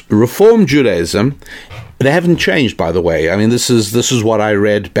follows. Reform Judaism, they haven't changed, by the way. I mean, this is what I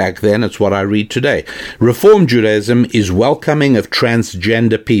read back then. It's what I read today. Reform Judaism is welcoming of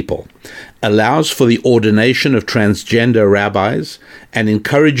transgender people, allows for the ordination of transgender rabbis, and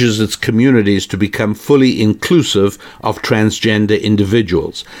encourages its communities to become fully inclusive of transgender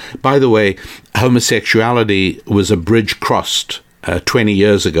individuals. By the way, homosexuality was a bridge crossed 20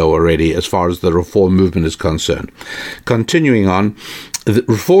 years ago already, as far as the Reform movement is concerned. Continuing on,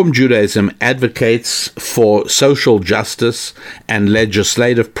 Reform Judaism advocates for social justice and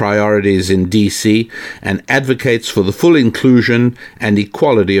legislative priorities in D.C. and advocates for the full inclusion and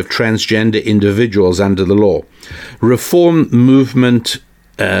equality of transgender individuals under the law. Reform movement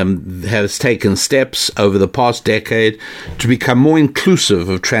has taken steps over the past decade to become more inclusive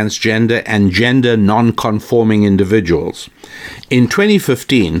of transgender and gender non-conforming individuals. In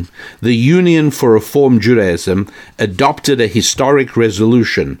 2015, the Union for Reform Judaism adopted a historic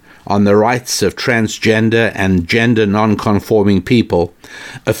resolution on the rights of transgender and gender non-conforming people,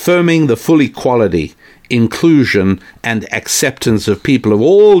 affirming the full equality, inclusion, and acceptance of people of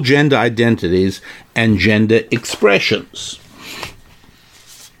all gender identities and gender expressions.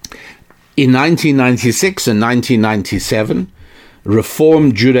 In 1996 and 1997,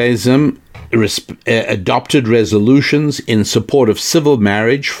 Reform Judaism adopted resolutions in support of civil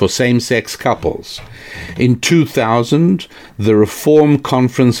marriage for same-sex couples. In 2000, the Reform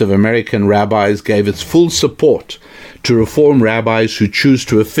Conference of American Rabbis gave its full support to Reform rabbis who choose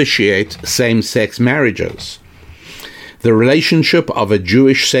to officiate same-sex marriages. The relationship of a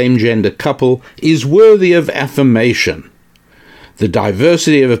Jewish same-gender couple is worthy of affirmation. The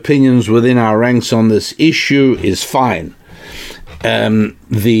diversity of opinions within our ranks on this issue is fine.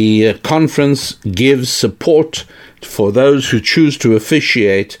 The conference gives support for those who choose to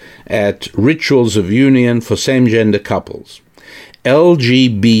officiate at rituals of union for same-gender couples.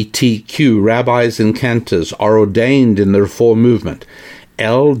 LGBTQ rabbis and cantors are ordained in the Reform movement.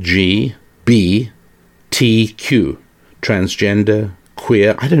 LGBTQ, transgender,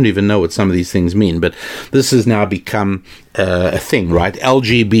 queer, I don't even know what some of these things mean, but this has now become a thing, right?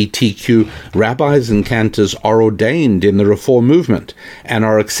 LGBTQ rabbis and cantors are ordained in the Reform movement and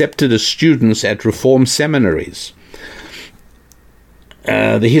are accepted as students at Reform seminaries.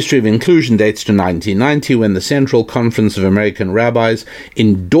 The history of inclusion dates to 1990, when the Central Conference of American Rabbis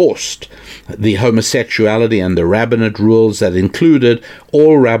endorsed the homosexuality and the rabbinate rules that included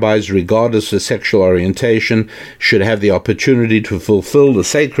all rabbis, regardless of sexual orientation, should have the opportunity to fulfill the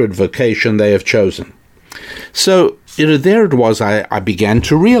sacred vocation they have chosen. So, there it was, I began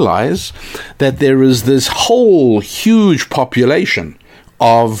to realize that there is this whole huge population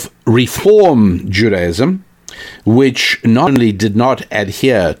of Reform Judaism, which not only did not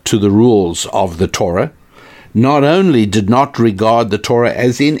adhere to the rules of the Torah, not only did not regard the Torah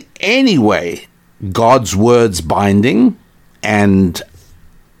as in any way God's words binding and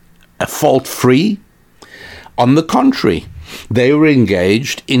fault-free. On the contrary, they were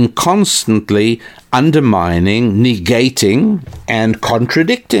engaged in constantly undermining, negating, and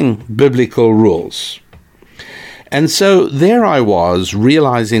contradicting biblical rules. And so there I was,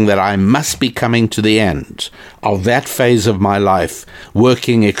 realizing that I must be coming to the end of that phase of my life,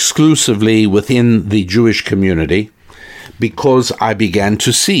 working exclusively within the Jewish community, because I began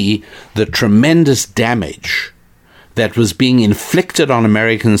to see the tremendous damage that was being inflicted on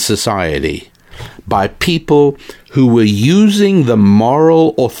American society by people who were using the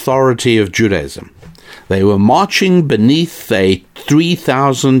moral authority of Judaism. They were marching beneath a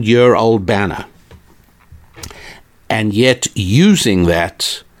 3,000-year-old banner, and yet using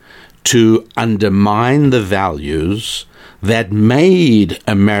that to undermine the values that made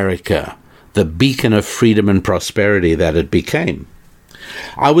America the beacon of freedom and prosperity that it became.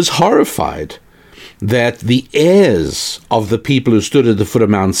 I was horrified that the heirs of the people who stood at the foot of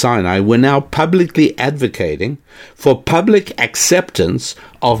Mount Sinai were now publicly advocating for public acceptance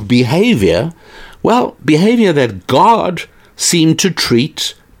of behavior that God seemed to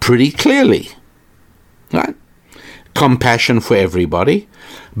treat pretty clearly, right? Compassion for everybody,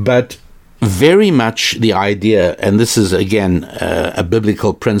 but very much the idea, and this is again a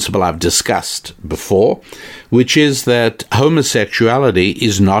biblical principle I've discussed before, which is that homosexuality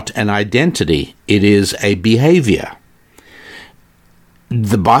is not an identity, it is a behavior.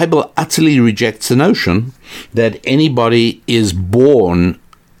 The Bible utterly rejects the notion that anybody is born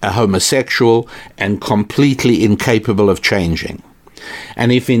a homosexual and completely incapable of changing.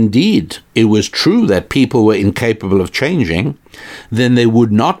 And if indeed it was true that people were incapable of changing, then there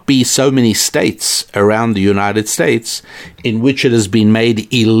would not be so many states around the United States in which it has been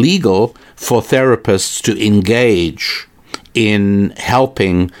made illegal for therapists to engage in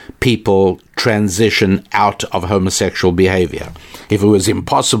helping people transition out of homosexual behavior. If it was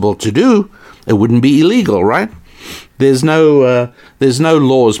impossible to do, it wouldn't be illegal, right? There's no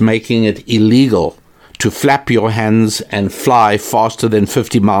laws making it illegal to flap your hands and fly faster than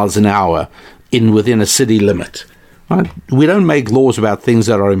 50 miles an hour within a city limit. Right? We don't make laws about things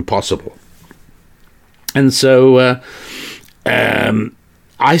that are impossible. And so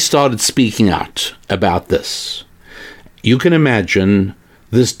I started speaking out about this. you can imagine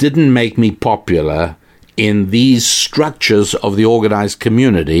this didn't make me popular in these structures of the organized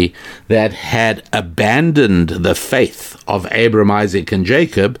community that had abandoned the faith of Abraham, Isaac, and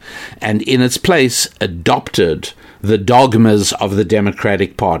Jacob, and in its place adopted the dogmas of the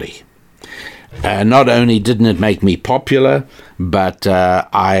Democratic Party. Not only didn't it make me popular, but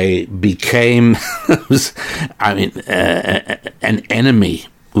I became, an enemy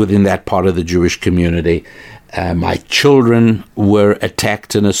within that part of the Jewish community. My children were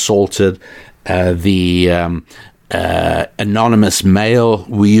attacked and assaulted. The anonymous mail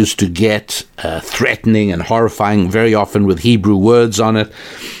we used to get, threatening and horrifying, very often with Hebrew words on it.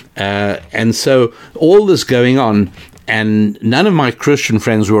 And so all this going on, and none of my Christian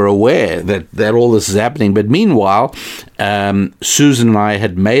friends were aware that all this is happening. But meanwhile, Susan and I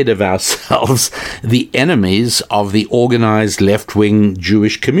had made of ourselves the enemies of the organized left-wing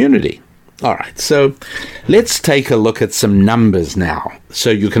Jewish community. All right, so let's take a look at some numbers now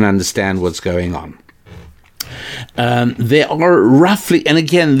so you can understand what's going on. There are roughly, and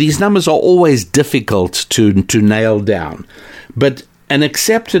again, these numbers are always difficult to nail down, but an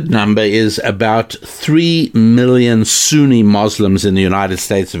accepted number is about 3 million Sunni Muslims in the United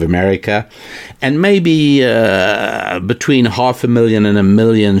States of America, and maybe between 500,000 and 1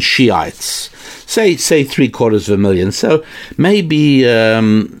 million Shiites. Say 750,000. So maybe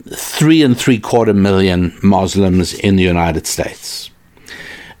 3.75 million Muslims in the United States.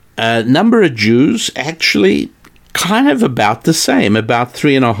 Number of Jews, actually kind of about the same, about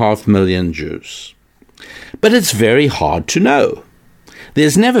 3.5 million Jews. But it's very hard to know.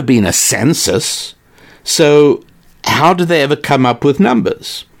 There's never been a census, so how do they ever come up with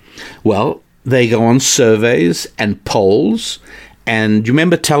numbers? Well, they go on surveys and polls, and you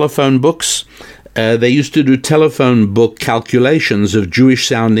remember telephone books? They used to do telephone book calculations of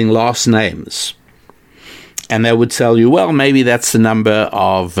Jewish-sounding last names. And they would tell you, well, maybe that's the number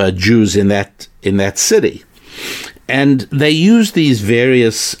of Jews in that city. And they use these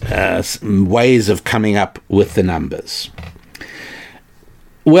various ways of coming up with the numbers.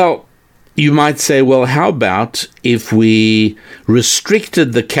 Well, you might say, well, how about if we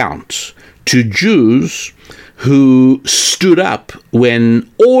restricted the count to Jews who stood up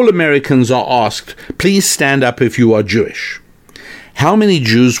when all Americans are asked, please stand up if you are Jewish? How many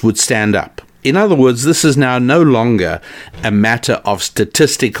Jews would stand up? In other words, this is now no longer a matter of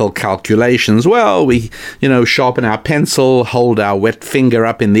statistical calculations. Well, we, sharpen our pencil, hold our wet finger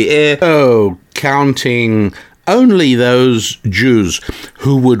up in the air. Oh, counting only those Jews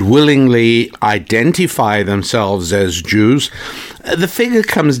who would willingly identify themselves as Jews. The figure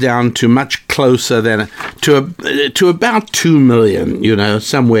comes down to much closer than to about 2 million,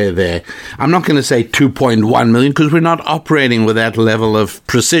 somewhere there. I'm not going to say 2.1 million because we're not operating with that level of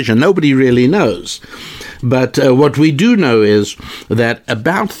precision. Nobody really knows. But what we do know is that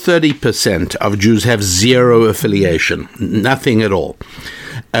about 30% of Jews have zero affiliation, nothing at all.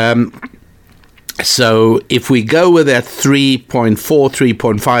 So if we go with that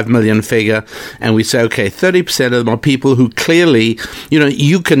 3.5 million figure, and we say, okay, 30% of them are people who clearly,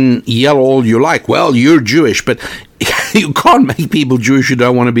 you can yell all you like, well, you're Jewish, but you can't make people Jewish who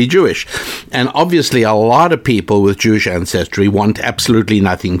don't want to be Jewish. And obviously a lot of people with Jewish ancestry want absolutely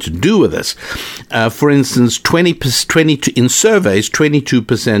nothing to do with this. For instance, in surveys,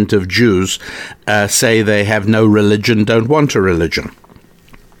 22% of Jews say they have no religion, don't want a religion.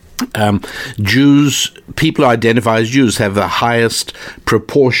 People who identify as Jews have the highest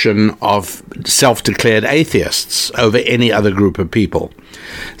proportion of self-declared atheists over any other group of people.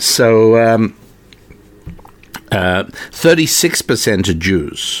 So 36% of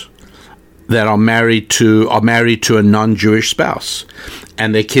Jews that are married to a non-Jewish spouse,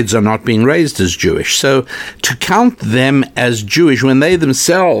 and their kids are not being raised as Jewish. So to count them as Jewish when they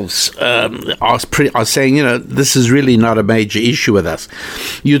themselves are saying, this is really not a major issue with us.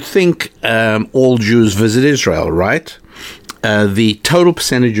 You'd think all Jews visit Israel, right? The total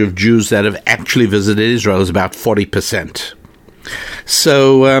percentage of Jews that have actually visited Israel is about 40%.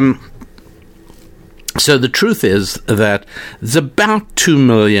 So the truth is that there's about 2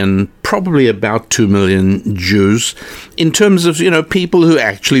 million, probably about 2 million Jews in terms of, people who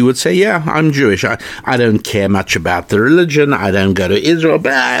actually would say, yeah, I'm Jewish. I don't care much about the religion. I don't go to Israel,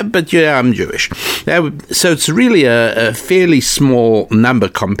 but yeah, I'm Jewish. So it's really a fairly small number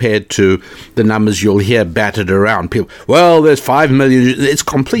compared to the numbers you'll hear battered around. People, well, there's 5 million. It's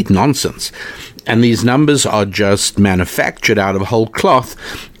complete nonsense. And these numbers are just manufactured out of whole cloth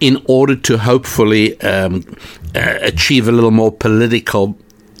in order to hopefully achieve a little more political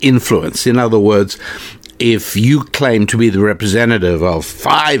influence. In other words, if you claim to be the representative of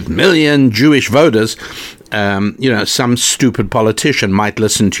 5 million Jewish voters, some stupid politician might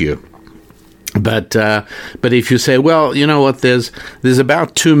listen to you. But if you say, well, you know what, there's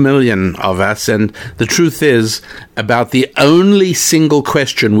about 2 million of us, and the truth is, about the only single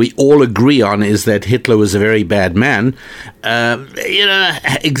question we all agree on is that Hitler was a very bad man,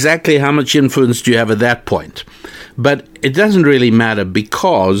 exactly how much influence do you have at that point? But it doesn't really matter,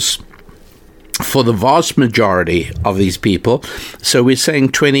 because for the vast majority of these people, so we're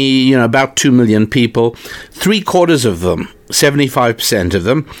saying about 2 million people, 3/4 of them, 75% of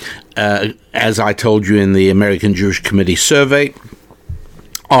them, as I told you in the American Jewish Committee survey,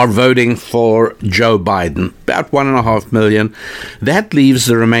 are voting for Joe Biden, about 1.5 million. That leaves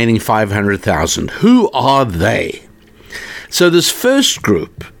the remaining 500,000. Who are they? So this first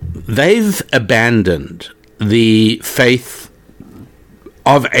group, they've abandoned the faith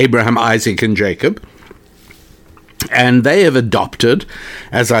of Abraham, Isaac, and Jacob, and they have adopted,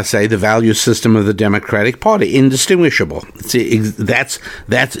 as I say, the value system of the Democratic Party, indistinguishable. See, that's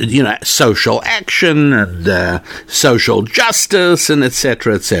social action and social justice and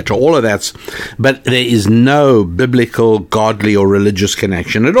etc., all of that's, but there is no biblical, godly, or religious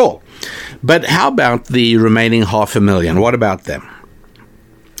connection at all. But how about the remaining 500,000? What about them?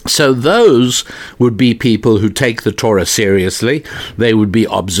 So those would be people who take the Torah seriously. They would be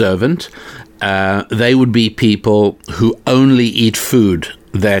observant. They would be people who only eat food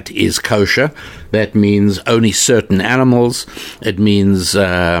that is kosher. That means only certain animals. It means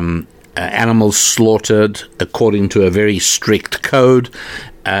animals slaughtered according to a very strict code.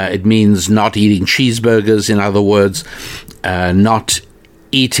 It means not eating cheeseburgers, in other words, not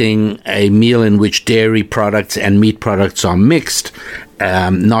eating a meal in which dairy products and meat products are mixed,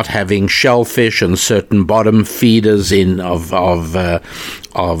 not having shellfish and certain bottom feeders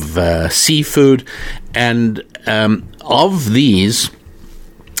of seafood, and of these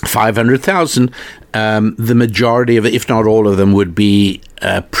 500,000, the majority of it, if not all of them, would be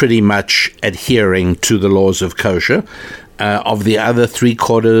pretty much adhering to the laws of kosher. Of the other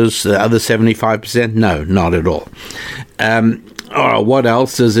 3/4, the other 75%, no, not at all. What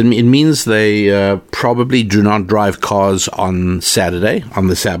else does it mean? It means they probably do not drive cars on Saturday, on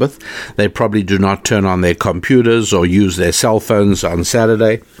the Sabbath. They probably do not turn on their computers or use their cell phones on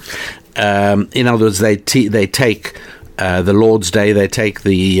Saturday. In other words, they take the Lord's Day, they take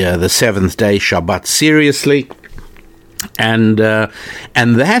the seventh day, Shabbat, seriously. And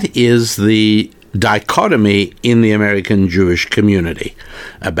that is the dichotomy in the American Jewish community.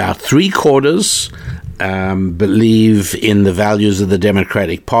 About 3/4 believe in the values of the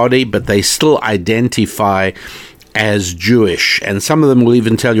Democratic Party, but they still identify as Jewish. And some of them will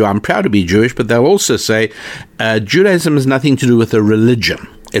even tell you, I'm proud to be Jewish, but they'll also say, Judaism has nothing to do with a religion.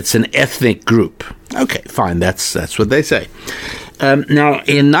 It's an ethnic group. Okay, fine, that's what they say. Now,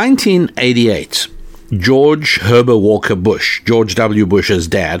 in 1988, George Herbert Walker Bush, George W. Bush's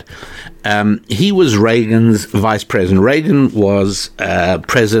dad, he was Reagan's vice president. Reagan was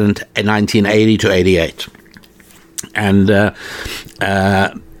president in 1980 to 88. And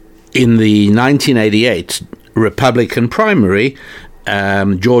in the 1988 Republican primary,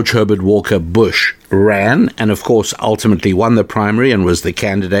 George Herbert Walker Bush ran and, of course, ultimately won the primary and was the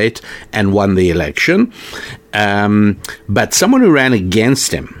candidate and won the election. But someone who ran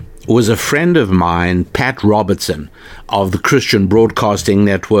against him was a friend of mine, Pat Robertson, of the Christian Broadcasting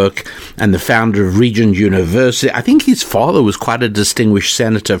Network and the founder of Regent University. I think his father was quite a distinguished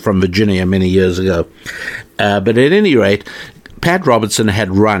senator from Virginia many years ago. But at any rate, Pat Robertson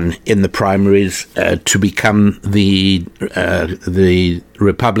had run in the primaries to become the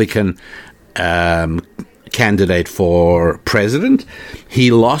Republican candidate for president. He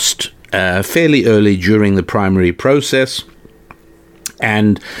lost fairly early during the primary process.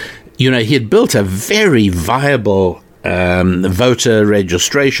 And, he had built a very viable voter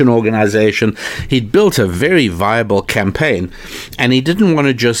registration organization. He'd built a very viable campaign, and he didn't want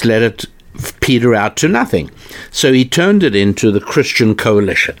to just let it peter out to nothing. So he turned it into the Christian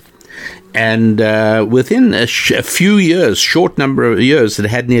Coalition. And within a few years, short number of years, it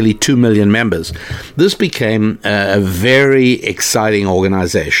had nearly 2 million members. This became a very exciting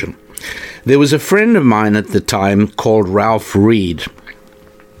organization. There was a friend of mine at the time called Ralph Reed,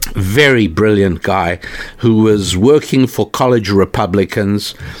 very brilliant guy, who was working for college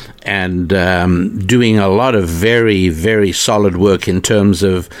Republicans and doing a lot of very, very solid work in terms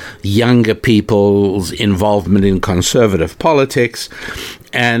of younger people's involvement in conservative politics.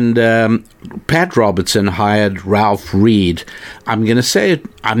 And Pat Robertson hired Ralph Reed. I'm going to say,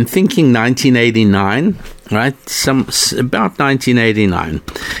 I'm thinking 1989, right? About 1989.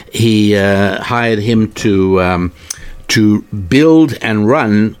 He hired him to build and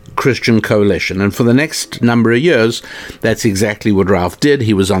run Christian Coalition. And for the next number of years, that's exactly what Ralph did.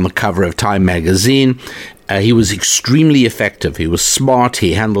 He was on the cover of Time magazine. He was extremely effective. He was smart.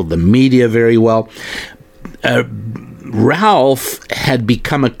 He handled the media very well. Ralph had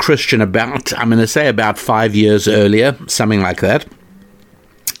become a Christian about 5 years earlier, something like that,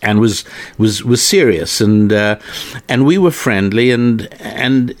 and was serious, and we were friendly,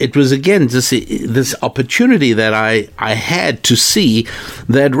 and it was again just this opportunity that I had to see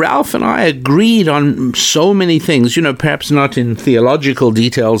that Ralph and I agreed on so many things, perhaps not in theological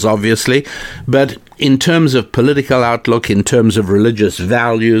details, obviously, but in terms of political outlook, in terms of religious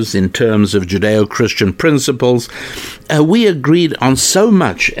values, in terms of Judeo-Christian principles. We agreed on so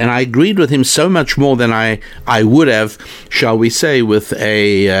much, and I agreed with him so much more than I would have, shall we say, with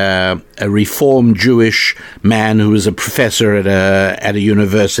a Reformed Jewish man who was a professor at a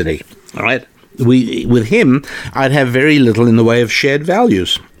university. All right? With him, I'd have very little in the way of shared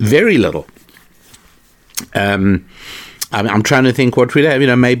values. Very little. I'm trying to think what we'd have.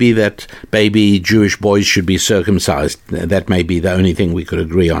 Maybe that baby Jewish boys should be circumcised. That may be the only thing we could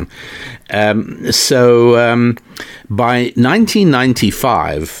agree on. So by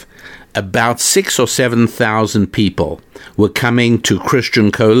 1995, about 6,000 or 7,000 people were coming to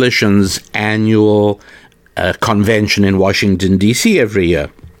Christian Coalition's annual convention in Washington, D.C. every year.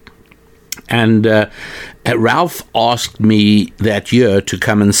 And Ralph asked me that year to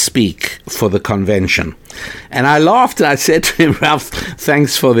come and speak for the convention. And I laughed and I said to him, Ralph,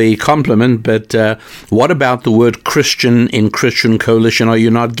 thanks for the compliment, but what about the word Christian in Christian Coalition are you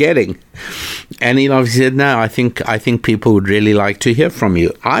not getting? And he said, no, I think people would really like to hear from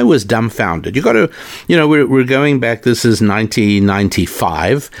you. I was dumbfounded. You got to, we're going back, this is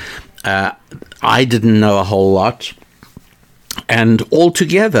 1995. I didn't know a whole lot. And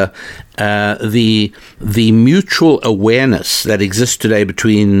altogether, the mutual awareness that exists today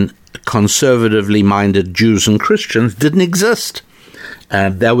between conservatively minded Jews and Christians didn't exist.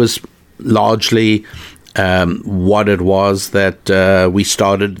 That was largely what it was that we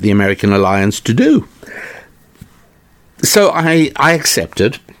started the American Alliance to do. So I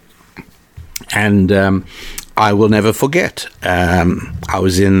accepted, and I will never forget. I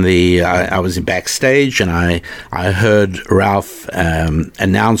was in backstage, and I heard Ralph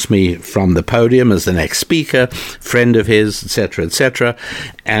announce me from the podium as the next speaker, friend of his, etc., etc.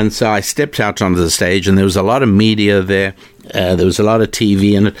 And so I stepped out onto the stage, and there was a lot of media there. There was a lot of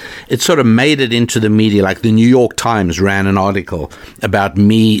TV, and it sort of made it into the media. Like the New York Times ran an article about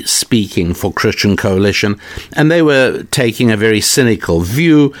me speaking for Christian Coalition, and they were taking a very cynical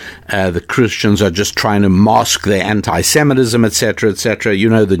view. The Christians are just trying to mask their anti-Semitism, etc., etc. You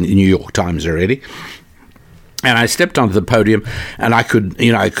know the New York Times already. And I stepped onto the podium, and I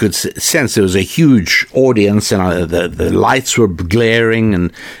could sense there was a huge audience, and the lights were glaring,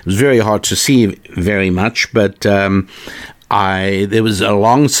 and it was very hard to see very much. But there was a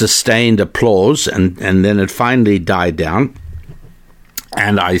long, sustained applause, and then it finally died down.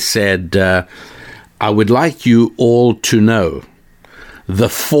 And I said, I would like you all to know the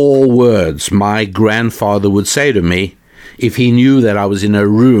 4 words my grandfather would say to me if he knew that I was in a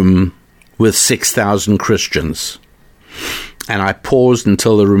room with 6,000 Christians. And I paused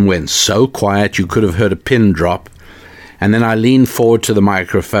until the room went so quiet you could have heard a pin drop. And then I leaned forward to the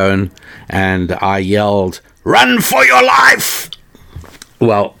microphone and I yelled, "Run for your life!"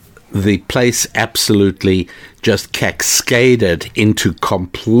 Well, the place absolutely just cascaded into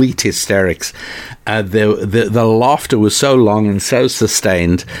complete hysterics. The laughter was so long and so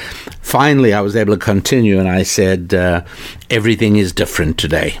sustained. Finally, I was able to continue, and I said, everything is different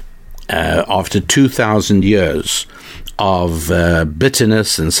today. After 2,000 years of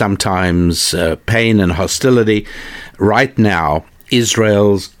bitterness and sometimes pain and hostility, right now,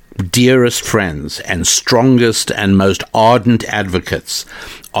 Israel's dearest friends and strongest and most ardent advocates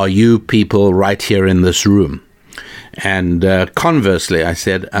are you people right here in this room. And conversely, I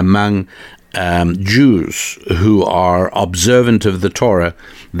said, among Jews who are observant of the Torah,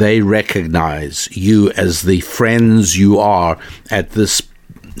 they recognize you as the friends you are at this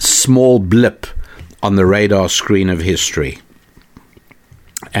small blip on the radar screen of history.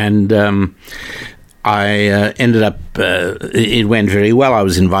 And I ended up, it went very well. I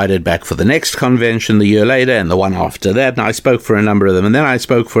was invited back for the next convention the year later and the one after that, and I spoke for a number of them. And then I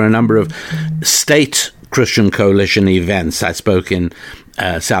spoke for a number of state Christian Coalition events. I spoke in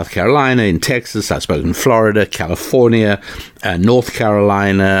South Carolina, in Texas. I spoke in Florida, California, North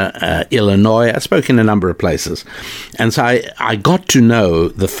Carolina, Illinois. I spoke in a number of places. And so I got to know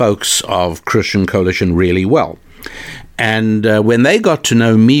the folks of Christian Coalition really well. And when they got to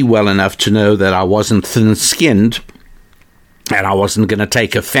know me well enough to know that I wasn't thin-skinned, and I wasn't going to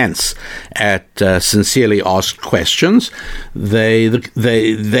take offense at sincerely asked questions.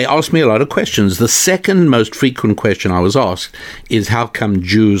 They asked me a lot of questions. The second most frequent question I was asked is, how come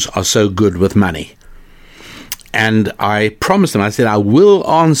Jews are so good with money? And I promised them, I said, I will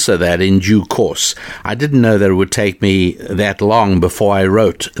answer that in due course. I didn't know that it would take me that long before I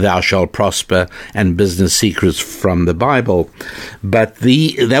wrote Thou Shalt Prosper and Business Secrets from the Bible. But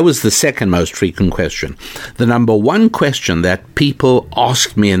that was the second most frequent question. The number one question that people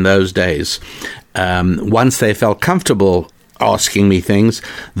asked me in those days, once they felt comfortable asking me things,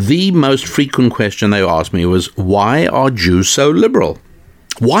 the most frequent question they asked me was, why are Jews so liberal?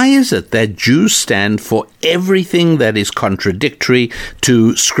 Why is it that Jews stand for everything that is contradictory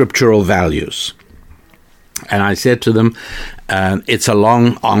to scriptural values? And I said to them, it's a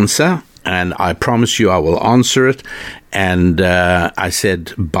long answer, and I promise you I will answer it. And I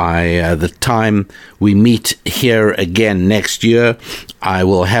said, by the time we meet here again next year, I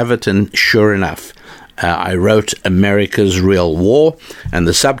will have it. And sure enough, I wrote America's Real War, and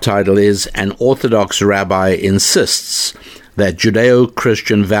the subtitle is, An Orthodox Rabbi Insists that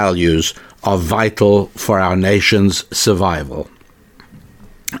Judeo-Christian values are vital for our nation's survival.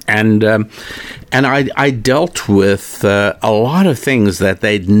 And I dealt with a lot of things that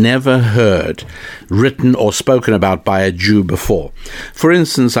they'd never heard written or spoken about by a Jew before. For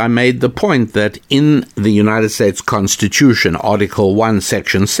instance, I made the point that in the United States Constitution, Article 1,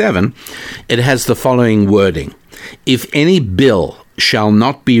 Section 7, it has the following wording: if any bill shall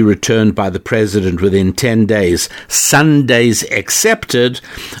not be returned by the president within 10 days, Sundays excepted,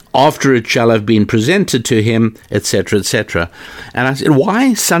 after it shall have been presented to him, etc., etc. And I said,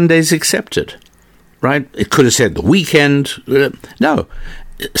 why Sundays excepted? Right? It could have said the weekend. No,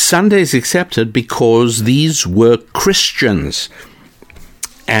 Sundays accepted because these were Christians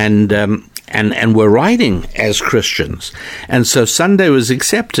and were writing as Christians. And so Sunday was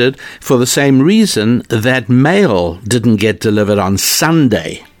accepted for the same reason that mail didn't get delivered on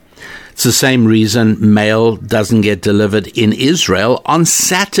Sunday. It's the same reason mail doesn't get delivered in Israel on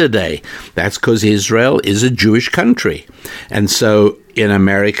Saturday. That's because Israel is a Jewish country. And so in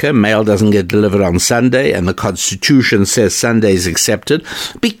America, mail doesn't get delivered on Sunday, and the Constitution says Sunday is accepted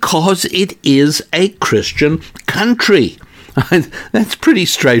because it is a Christian country. That's pretty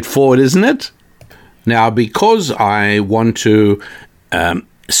straightforward, isn't it? Now, because I want to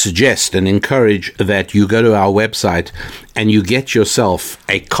suggest and encourage that you go to our website and you get yourself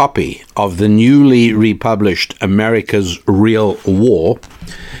a copy of the newly republished America's Real War,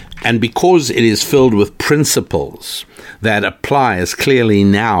 and because it is filled with principles that apply as clearly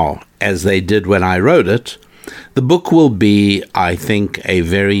now as they did when I wrote it, the book will be, I think, a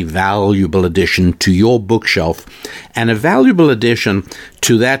very valuable addition to your bookshelf, and a valuable addition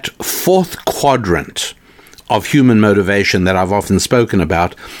to that fourth quadrant of human motivation that I've often spoken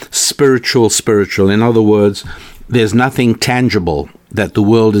about, spiritual. In other words, there's nothing tangible that the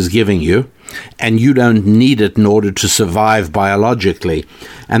world is giving you, and you don't need it in order to survive biologically.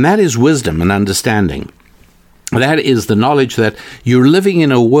 And that is wisdom and understanding. That is the knowledge that you're living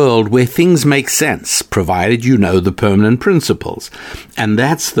in a world where things make sense, provided you know the permanent principles. And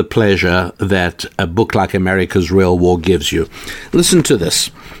that's the pleasure that a book like America's Real War gives you. Listen to this.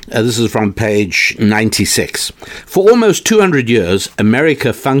 This is from page 96. For almost 200 years,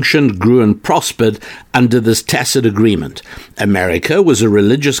 America functioned, grew, and prospered under this tacit agreement. America was a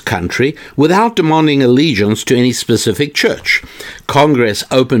religious country without demanding allegiance to any specific church. Congress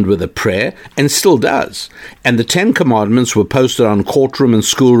opened with a prayer, and still does. And the 10 Commandments were posted on courtroom and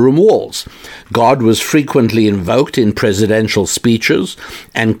schoolroom walls. God was frequently invoked in presidential speeches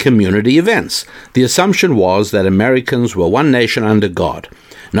and community events. The assumption was that Americans were one nation under God.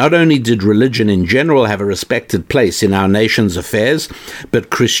 Not only did religion in general have a respected place in our nation's affairs, but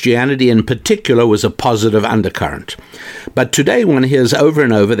Christianity in particular was a positive undercurrent. But today one hears over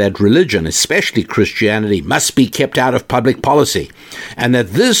and over that religion, especially Christianity, must be kept out of public policy, and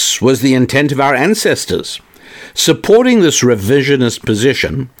that this was the intent of our ancestors. Supporting this revisionist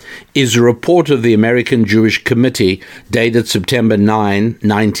position is a report of the American Jewish Committee dated September 9,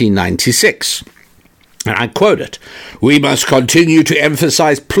 1996. And I quote it, "We must continue to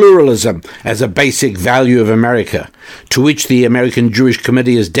emphasize pluralism as a basic value of America, to which the American Jewish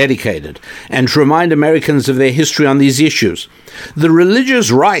Committee is dedicated, and to remind Americans of their history on these issues. The religious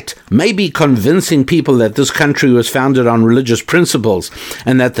right may be convincing people that this country was founded on religious principles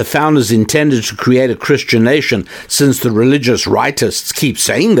and that the founders intended to create a Christian nation, since the religious rightists keep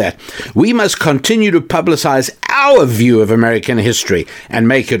saying that. We must continue to publicize our view of American history and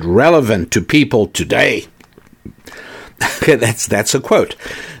make it relevant to people today." That's a quote.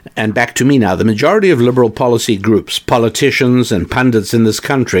 And back to me now. The majority of liberal policy groups, politicians and pundits in this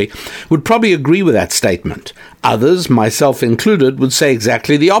country would probably agree with that statement. Others, myself included, would say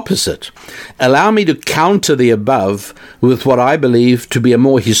exactly the opposite. Allow me to counter the above with what I believe to be a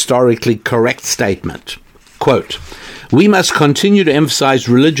more historically correct statement. Quote, "We must continue to emphasize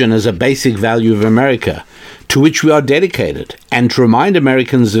religion as a basic value of America, to which we are dedicated, and to remind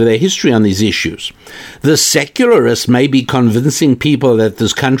Americans of their history on these issues. The secularists may be convincing people that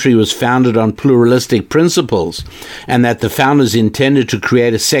this country was founded on pluralistic principles and that the founders intended to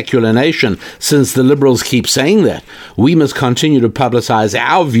create a secular nation. Since the liberals keep saying that, we must continue to publicize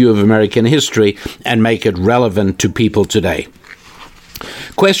our view of American history and make it relevant to people today.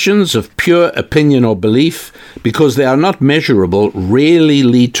 Questions of pure opinion or belief, because they are not measurable, rarely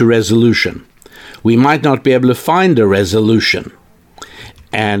lead to resolution. We might not be able to find a resolution."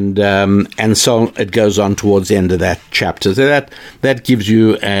 And so it goes on towards the end of that chapter. So that gives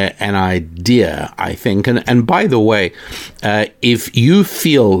you an idea, I think. And by the way, if you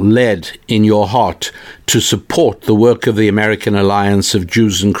feel led in your heart to support the work of the American Alliance of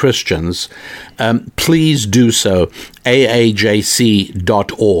Jews and Christians, please do so. AAJC.org.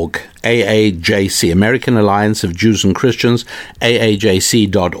 AAJC, American Alliance of Jews and Christians,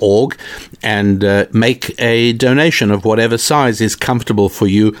 AAJC.org, and make a donation of whatever size is comfortable for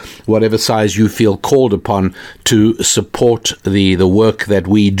you, whatever size you feel called upon to support the work that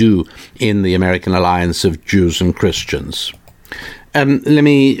we do in the American Alliance of Jews and Christians. Let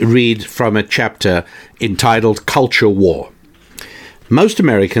me read from a chapter entitled Culture War. Most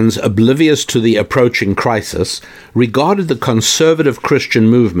Americans, oblivious to the approaching crisis, regarded the conservative Christian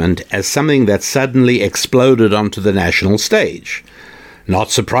movement as something that suddenly exploded onto the national stage.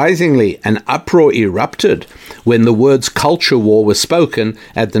 Not surprisingly, an uproar erupted when the words culture war were spoken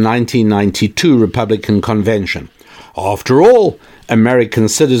at the 1992 Republican Convention. After all, American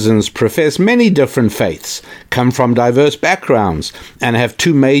citizens profess many different faiths, come from diverse backgrounds, and have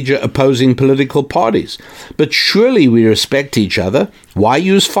two major opposing political parties. But surely we respect each other. Why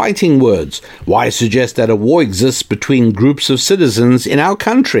use fighting words? Why suggest that a war exists between groups of citizens in our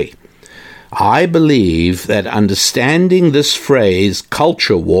country? I believe that understanding this phrase,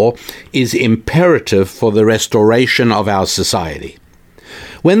 culture war, is imperative for the restoration of our society.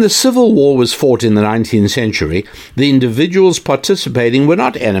 When the Civil War was fought in the 19th century, the individuals participating were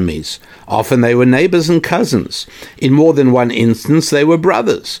not enemies. Often they were neighbors and cousins. In more than one instance, they were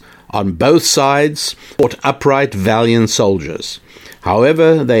brothers. On both sides fought upright, valiant soldiers.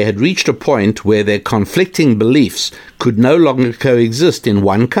 However, they had reached a point where their conflicting beliefs could no longer coexist in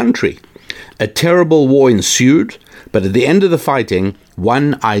one country. A terrible war ensued, but at the end of the fighting,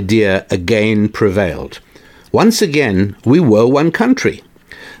 one idea again prevailed. Once again, we were one country.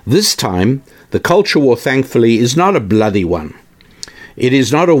 This time, the culture war, thankfully, is not a bloody one. It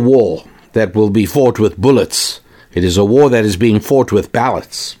is not a war that will be fought with bullets. It is a war that is being fought with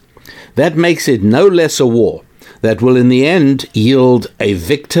ballots. That makes it no less a war that will in the end yield a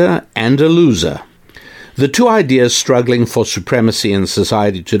victor and a loser. The two ideas struggling for supremacy in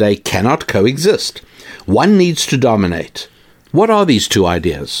society today cannot coexist. One needs to dominate. What are these two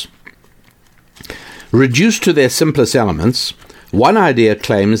ideas? Reduced to their simplest elements, one idea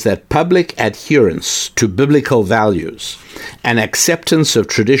claims that public adherence to biblical values and acceptance of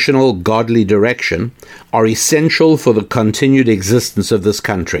traditional godly direction are essential for the continued existence of this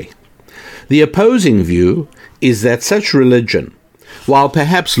country. The opposing view is that such religion, while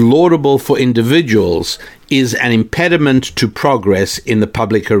perhaps laudable for individuals, is an impediment to progress in the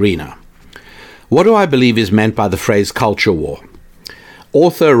public arena. What do I believe is meant by the phrase culture war?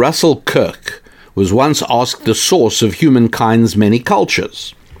 Author Russell Kirk was once asked the source of humankind's many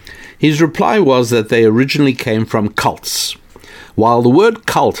cultures. His reply was that they originally came from cults. While the word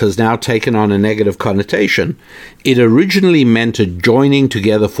cult has now taken on a negative connotation, it originally meant a joining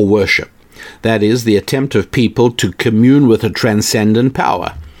together for worship. That is, the attempt of people to commune with a transcendent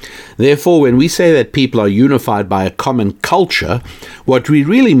power. Therefore, when we say that people are unified by a common culture, what we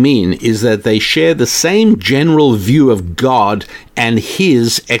really mean is that they share the same general view of God and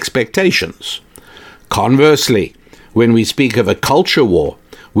His expectations. Conversely, when we speak of a culture war,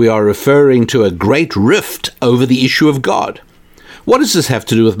 we are referring to a great rift over the issue of God. What does this have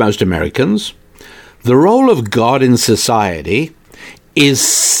to do with most Americans? The role of God in society is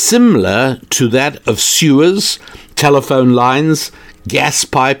similar to that of sewers, telephone lines, gas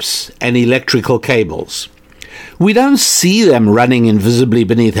pipes, and electrical cables. We don't see them running invisibly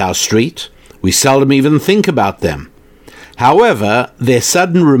beneath our street. We seldom even think about them. However, their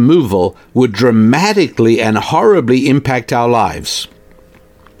sudden removal would dramatically and horribly impact our lives.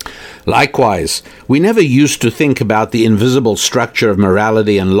 Likewise, we never used to think about the invisible structure of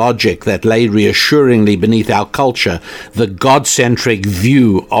morality and logic that lay reassuringly beneath our culture, the God-centric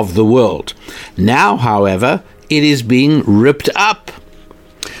view of the world. Now, however, it is being ripped up.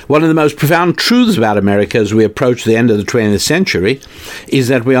 One of the most profound truths about America as we approach the end of the 20th century is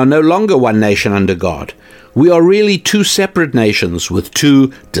that we are no longer one nation under God. We are really two separate nations with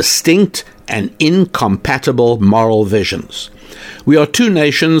two distinct and incompatible moral visions. We are two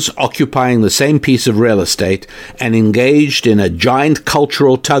nations occupying the same piece of real estate and engaged in a giant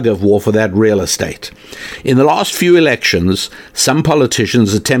cultural tug-of-war for that real estate. In the last few elections, some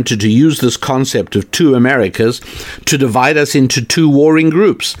politicians attempted to use this concept of two Americas to divide us into two warring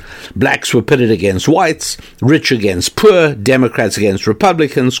groups. Blacks were pitted against whites, rich against poor, Democrats against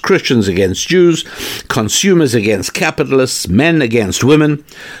Republicans, Christians against Jews, consumers against capitalists, men against women.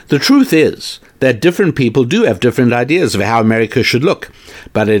 The truth is that different people do have different ideas of how America should look,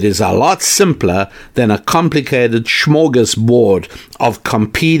 but it is a lot simpler than a complicated smorgasbord of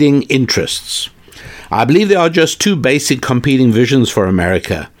competing interests. I believe there are just two basic competing visions for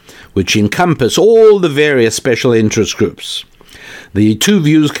America, which encompass all the various special interest groups. The two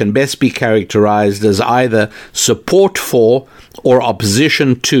views can best be characterized as either support for or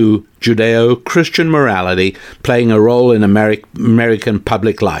opposition to Judeo-Christian morality playing a role in American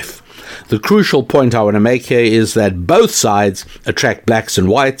public life. The crucial point I want to make here is that both sides attract blacks and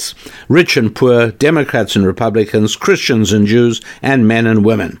whites, rich and poor, Democrats and Republicans, Christians and Jews, and men and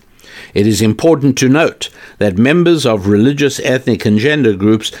women. It is important to note that members of religious, ethnic, and gender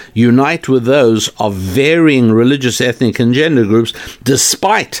groups unite with those of varying religious, ethnic, and gender groups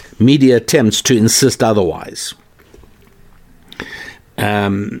despite media attempts to insist otherwise.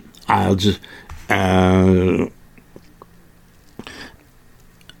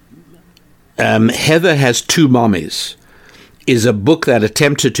 Heather Has Two Mommies is a book that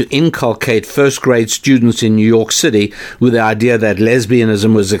attempted to inculcate first-grade students in New York City with the idea that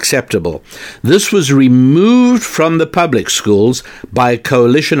lesbianism was acceptable. This was removed from the public schools by a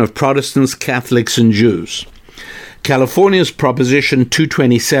coalition of Protestants, Catholics, and Jews. California's Proposition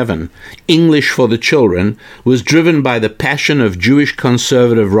 227, English for the Children, was driven by the passion of Jewish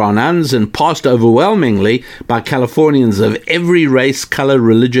conservative Ron Unz and passed overwhelmingly by Californians of every race, color,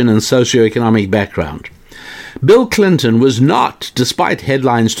 religion, and socioeconomic background. Bill Clinton was not, despite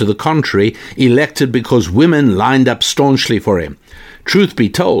headlines to the contrary, elected because women lined up staunchly for him. Truth be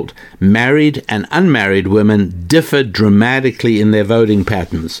told, married and unmarried women differ dramatically in their voting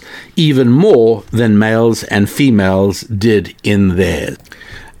patterns, even more than males and females did in theirs.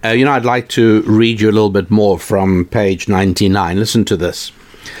 I'd like to read you a little bit more from page 99. Listen to this.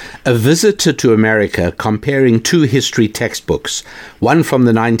 A visitor to America comparing two history textbooks, one from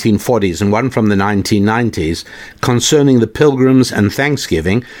the 1940s and one from the 1990s, concerning the Pilgrims and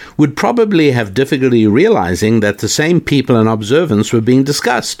Thanksgiving, would probably have difficulty realizing that the same people and observance were being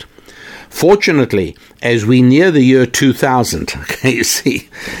discussed. Fortunately, as we near the year 2000,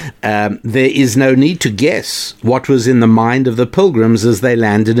 there is no need to guess what was in the mind of the Pilgrims as they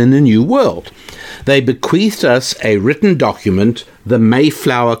landed in a new world. They bequeathed us a written document, the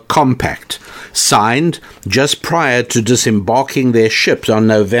Mayflower Compact, signed just prior to disembarking their ships on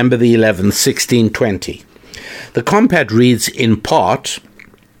November the 11th, 1620. The compact reads in part,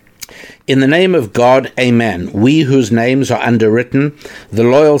 "In the name of God, amen. We whose names are underwritten, the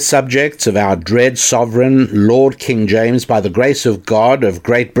loyal subjects of our dread sovereign, Lord King James, by the grace of God of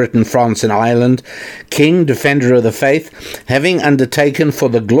Great Britain, France, and Ireland, King, defender of the faith, having undertaken for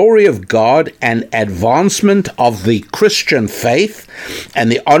the glory of God and advancement of the Christian faith and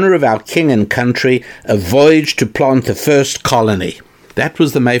the honor of our king and country, a voyage to plant the first colony." That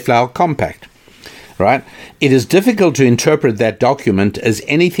was the Mayflower Compact. Right? It is difficult to interpret that document as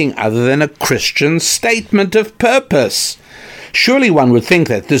anything other than a Christian statement of purpose. Surely one would think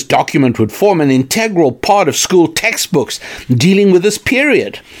that this document would form an integral part of school textbooks dealing with this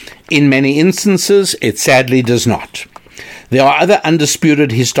period. In many instances, it sadly does not. There are other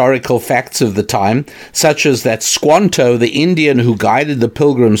undisputed historical facts of the time, such as that Squanto, the Indian who guided the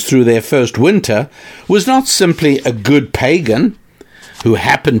Pilgrims through their first winter, was not simply a good pagan who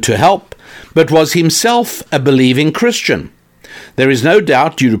happened to help, but was himself a believing Christian. There is no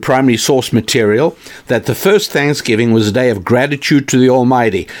doubt, due to primary source material, that the first Thanksgiving was a day of gratitude to the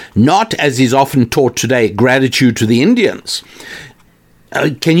Almighty, not, as is often taught today, gratitude to the Indians.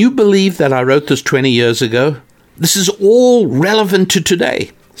 Can you believe that I wrote this 20 years ago? This is all relevant to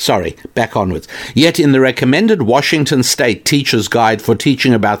today. Sorry, back onwards. Yet in the recommended Washington State Teacher's Guide for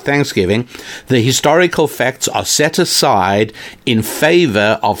Teaching about Thanksgiving, the historical facts are set aside in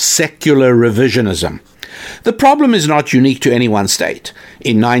favor of secular revisionism. The problem is not unique to any one state.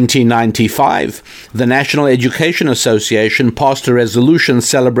 In 1995, the National Education Association passed a resolution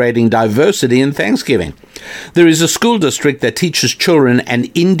celebrating diversity in Thanksgiving. There is a school district that teaches children an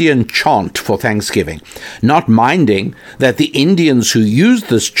Indian chant for Thanksgiving, not minding that the Indians who used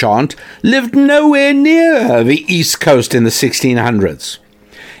this chant lived nowhere near the East Coast in the 1600s.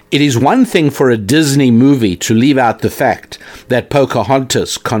 It is one thing for a Disney movie to leave out the fact that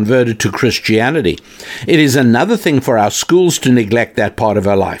Pocahontas converted to Christianity. It is another thing for our schools to neglect that part of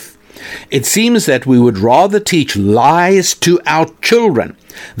her life. It seems that we would rather teach lies to our children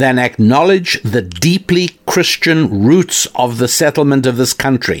than acknowledge the deeply Christian roots of the settlement of this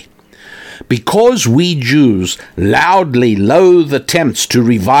country. Because we Jews loudly loathe attempts to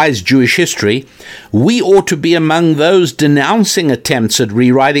revise Jewish history, we ought to be among those denouncing attempts at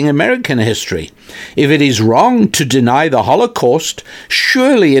rewriting American history. If it is wrong to deny the Holocaust,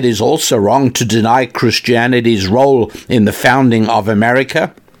 surely it is also wrong to deny Christianity's role in the founding of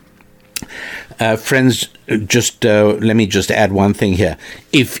America. Friends, let me just add one thing here.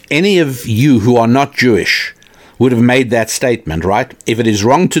 If any of you who are not Jewish would have made that statement, right? If it is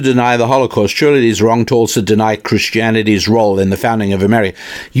wrong to deny the Holocaust, surely it is wrong to also deny Christianity's role in the founding of America.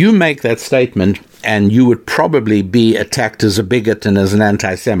 You make that statement, and you would probably be attacked as a bigot and as an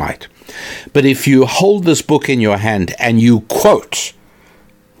anti-Semite. But if you hold this book in your hand and you quote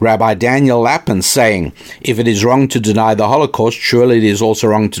Rabbi Daniel Lapin saying, if it is wrong to deny the Holocaust, surely it is also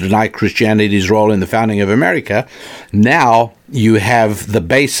wrong to deny Christianity's role in the founding of America, now you have the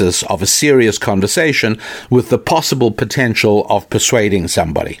basis of a serious conversation with the possible potential of persuading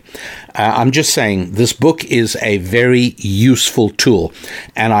somebody. I'm just saying this book is a very useful tool,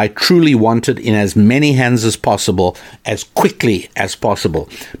 and I truly want it in as many hands as possible, as quickly as possible,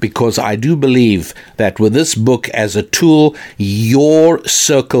 because I do believe that with this book as a tool, your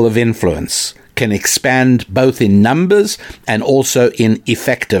circle of influence can expand both in numbers and also in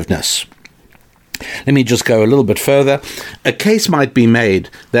effectiveness. Let me just go a little bit further. A case might be made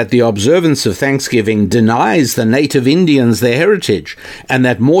that the observance of Thanksgiving denies the native Indians their heritage, and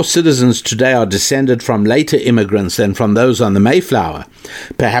that more citizens today are descended from later immigrants than from those on the Mayflower.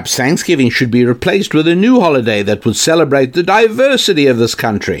 Perhaps Thanksgiving should be replaced with a new holiday that would celebrate the diversity of this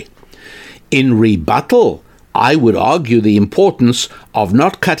country. In rebuttal, I would argue the importance of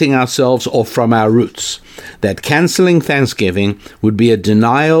not cutting ourselves off from our roots, that cancelling Thanksgiving would be a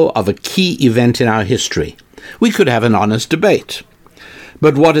denial of a key event in our history. We could have an honest debate.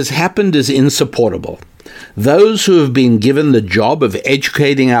 But what has happened is insupportable. Those who have been given the job of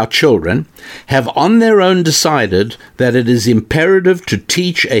educating our children have on their own decided that it is imperative to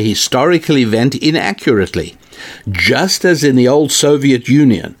teach a historical event inaccurately, just as in the old Soviet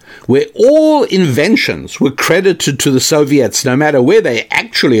Union, where all inventions were credited to the Soviets no matter where they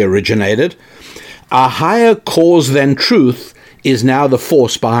actually originated. A higher cause than truth is now the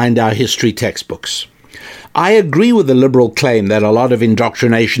force behind our history textbooks. I agree with the liberal claim that a lot of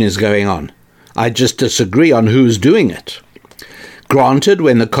indoctrination is going on. I just disagree on who's doing it. Granted,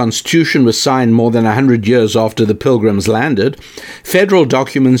 when the Constitution was signed more than 100 years after the Pilgrims landed, federal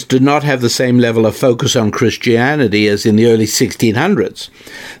documents did not have the same level of focus on Christianity as in the early 1600s.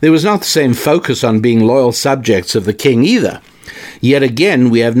 There was not the same focus on being loyal subjects of the king either. Yet again,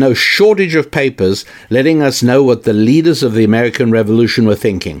 we have no shortage of papers letting us know what the leaders of the American Revolution were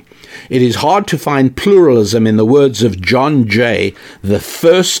thinking. It is hard to find pluralism in the words of John Jay, the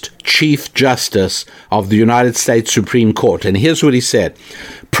first Chief Justice of the United States Supreme Court. And here's what he said: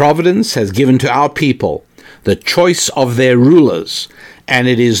 Providence has given to our people the choice of their rulers, and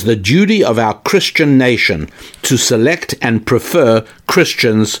it is the duty of our Christian nation to select and prefer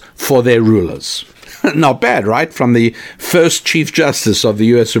Christians for their rulers. Not bad, right? From the first Chief Justice of the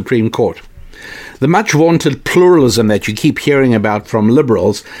U.S. Supreme Court. The much-vaunted pluralism that you keep hearing about from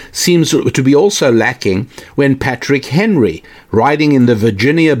liberals seems to be also lacking when Patrick Henry, writing in the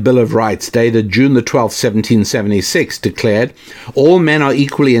Virginia Bill of Rights dated June the 12th, 1776, declared, "All men are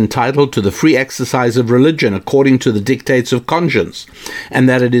equally entitled to the free exercise of religion according to the dictates of conscience, and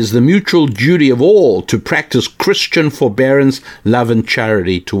that it is the mutual duty of all to practice Christian forbearance, love, and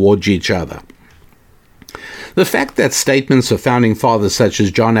charity towards each other." The fact that statements of founding fathers such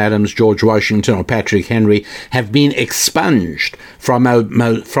as John Adams, George Washington, or Patrick Henry have been expunged from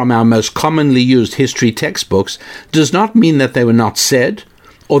our most commonly used history textbooks does not mean that they were not said,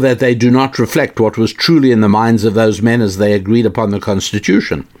 or that they do not reflect what was truly in the minds of those men as they agreed upon the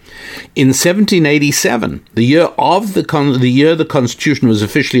Constitution. In 1787, the year the Constitution was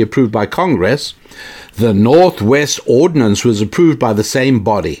officially approved by Congress, the Northwest Ordinance was approved by the same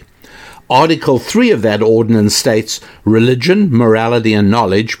body. Article 3 of that ordinance states, religion, morality, and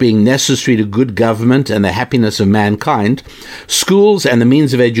knowledge being necessary to good government and the happiness of mankind, schools and the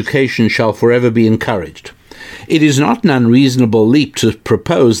means of education shall forever be encouraged. It is not an unreasonable leap to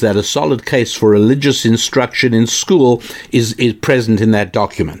propose that a solid case for religious instruction in school is present in that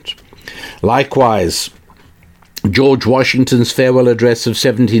document. Likewise, George Washington's farewell address of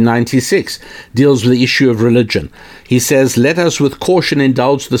 1796 deals with the issue of religion. He says, "Let us with caution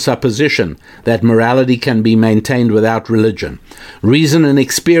indulge the supposition that morality can be maintained without religion. Reason and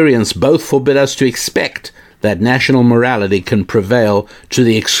experience both forbid us to expect that national morality can prevail to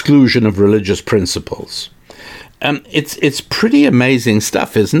the exclusion of religious principles." It's pretty amazing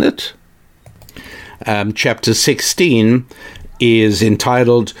stuff, isn't it? Chapter 16 is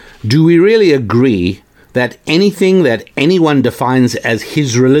entitled, "Do we really agree that anything that anyone defines as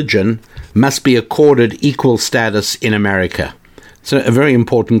his religion must be accorded equal status in America?" It's a very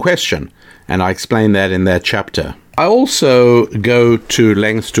important question, and I explain that in that chapter. I also go to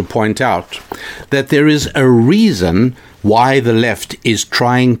lengths to point out that there is a reason why the left is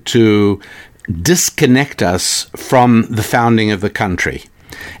trying to disconnect us from the founding of the country.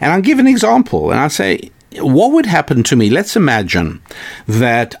 And I'll give an example, and I'll say, what would happen to me? Let's imagine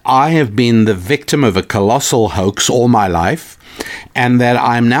that I have been the victim of a colossal hoax all my life, and that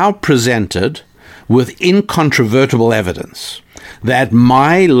I'm now presented with incontrovertible evidence that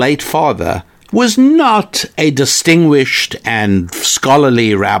my late father was not a distinguished and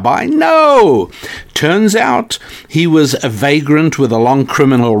scholarly rabbi. No! Turns out he was a vagrant with a long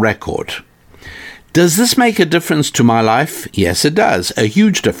criminal record. Does this make a difference to my life? Yes, it does. A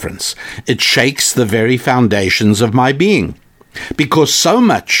huge difference. It shakes the very foundations of my being, because so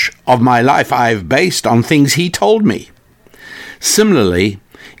much of my life I've based on things he told me. Similarly,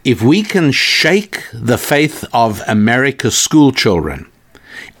 if we can shake the faith of America's school children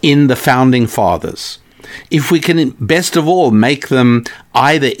in the founding fathers, if we can, best of all, make them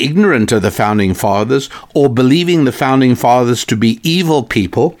either ignorant of the founding fathers or believing the founding fathers to be evil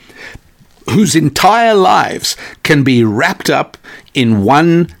people whose entire lives can be wrapped up in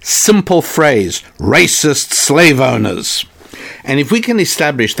one simple phrase, racist slave owners. And if we can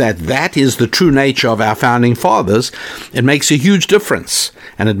establish that that is the true nature of our founding fathers, it makes a huge difference.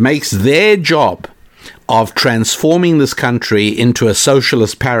 And it makes their job of transforming this country into a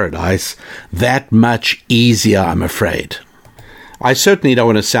socialist paradise that much easier, I'm afraid. I certainly don't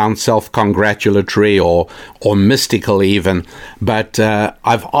want to sound self-congratulatory or mystical even, but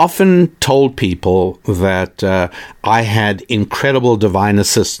I've often told people that I had incredible divine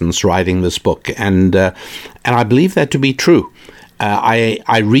assistance writing this book, and I believe that to be true.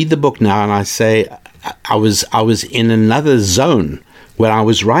 I read the book now and I say I was in another zone when I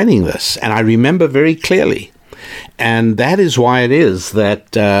was writing this, and I remember very clearly. And that is why it is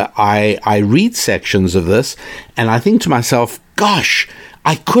that I read sections of this and I think to myself, gosh,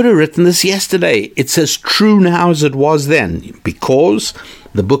 I could have written this yesterday. It's as true now as it was then, because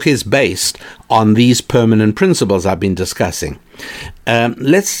the book is based on these permanent principles I've been discussing.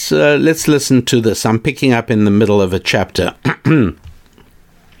 Let's listen to this. I'm picking up in the middle of a chapter.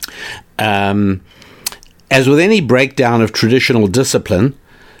 As with any breakdown of traditional discipline,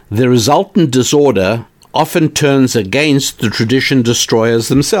 the resultant disorder often turns against the tradition destroyers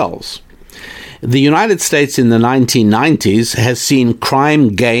themselves. The United States in the 1990s has seen crime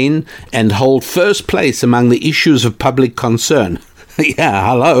gain and hold first place among the issues of public concern. Yeah,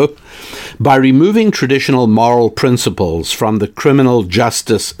 hello. By removing traditional moral principles from the criminal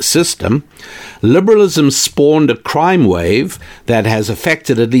justice system, liberalism spawned a crime wave that has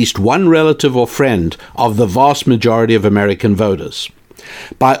affected at least one relative or friend of the vast majority of American voters.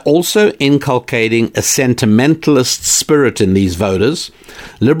 By also inculcating a sentimentalist spirit in these voters,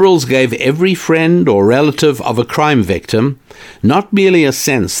 liberals gave every friend or relative of a crime victim not merely a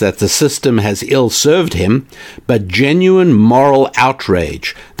sense that the system has ill-served him, but genuine moral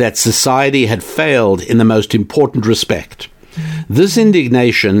outrage that society had failed in the most important respect. This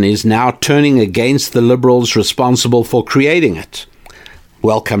indignation is now turning against the liberals responsible for creating it.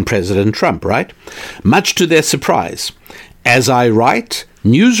 Welcome President Trump, right? Much to their surprise. As I write,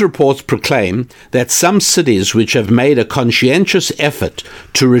 news reports proclaim that some cities which have made a conscientious effort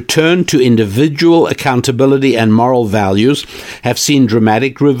to return to individual accountability and moral values have seen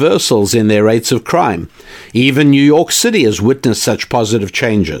dramatic reversals in their rates of crime. Even New York City has witnessed such positive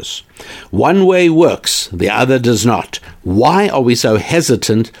changes. One way works, the other does not. Why are we so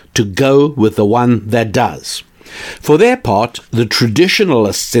hesitant to go with the one that does? For their part, the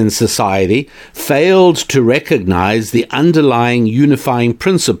traditionalists in society failed to recognize the underlying unifying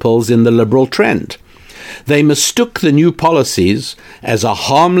principles in the liberal trend. They mistook the new policies as a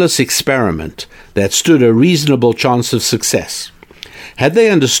harmless experiment that stood a reasonable chance of success. Had they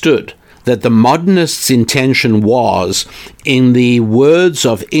understood that the modernists' intention was, in the words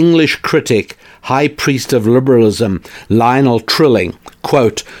of English critic, high priest of liberalism, Lionel Trilling,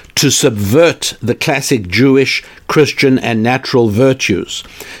 quote, to subvert the classic Jewish, Christian, and natural virtues,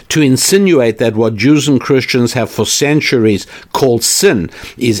 to insinuate that what Jews and Christians have for centuries called sin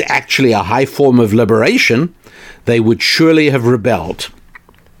is actually a high form of liberation, they would surely have rebelled.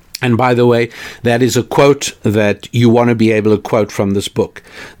 And by the way, that is a quote that you want to be able to quote from this book,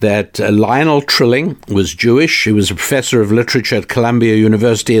 that Lionel Trilling was Jewish. He was a professor of literature at Columbia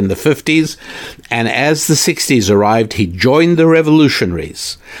University in the 50s. And as the 60s arrived, he joined the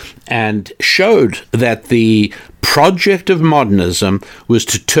revolutionaries and showed that the project of modernism was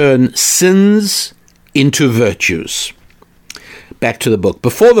to turn sins into virtues. Back to the book.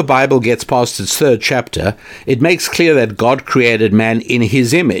 Before the Bible gets past its third chapter, it makes clear that God created man in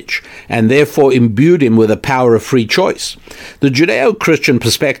his image and therefore imbued him with a power of free choice. The Judeo-Christian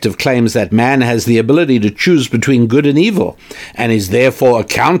perspective claims that man has the ability to choose between good and evil and is therefore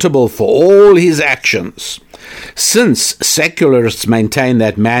accountable for all his actions. Since secularists maintain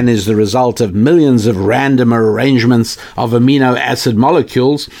that man is the result of millions of random arrangements of amino acid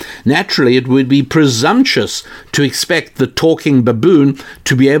molecules, naturally it would be presumptuous to expect the talking baboon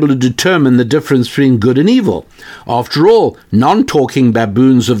to be able to determine the difference between good and evil. After all, non-talking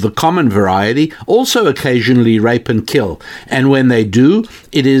baboons of the common variety also occasionally rape and kill, and when they do,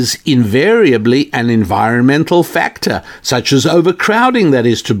 it is invariably an environmental factor, such as overcrowding, that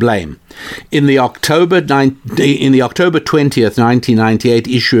is to blame. In the October 20th, 1998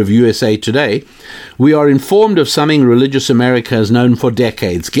 issue of USA Today, we are informed of something religious America has known for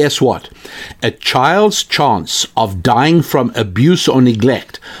decades. Guess what? A child's chance of dying from abuse or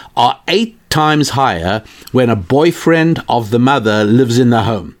neglect are 8 times higher when a boyfriend of the mother lives in the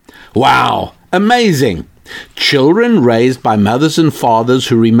home. Wow! Amazing! Children raised by mothers and fathers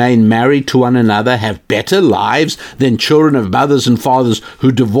who remain married to one another have better lives than children of mothers and fathers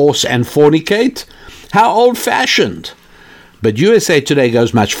who divorce and fornicate? How old-fashioned! But USA Today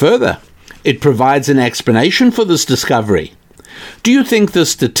goes much further. It provides an explanation for this discovery. Do you think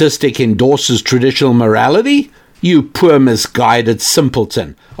this statistic endorses traditional morality? You poor misguided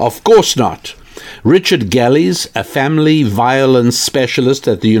simpleton. Of course not. Richard Gelles, a family violence specialist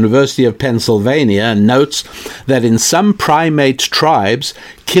at the University of Pennsylvania, notes that in some primate tribes,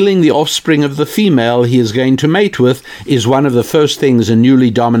 killing the offspring of the female he is going to mate with is one of the first things a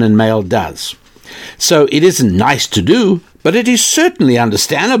newly dominant male does. So it isn't nice to do, but it is certainly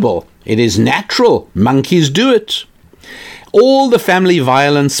understandable. It is natural. Monkeys do it. All the family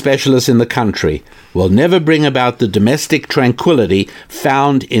violence specialists in the country will never bring about the domestic tranquility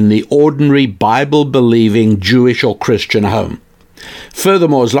found in the ordinary Bible-believing Jewish or Christian home.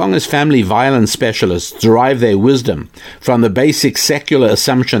 Furthermore, as long as family violence specialists derive their wisdom from the basic secular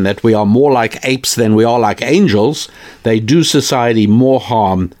assumption that we are more like apes than we are like angels, they do society more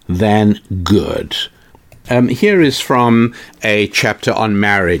harm than good. Here is from a chapter on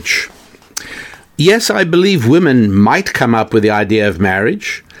marriage. Yes, I believe women might come up with the idea of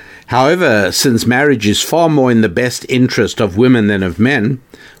marriage. However, since marriage is far more in the best interest of women than of men,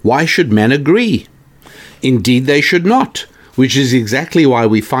 why should men agree? Indeed, they should not, which is exactly why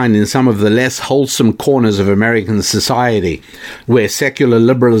we find in some of the less wholesome corners of American society, where secular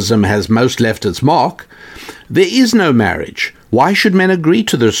liberalism has most left its mark, there is no marriage. Why should men agree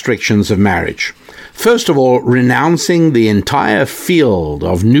to the restrictions of marriage? First of all, renouncing the entire field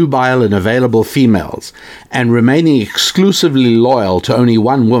of nubile and available females and remaining exclusively loyal to only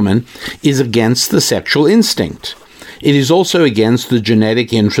one woman is against the sexual instinct. It is also against the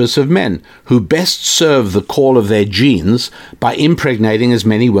genetic interests of men, who best serve the call of their genes by impregnating as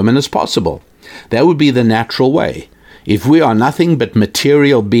many women as possible. That would be the natural way. If we are nothing but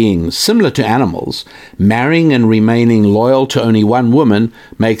material beings similar to animals, marrying and remaining loyal to only one woman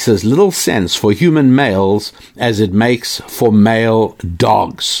makes as little sense for human males as it makes for male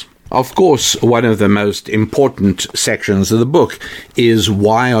dogs. Of course, one of the most important sections of the book is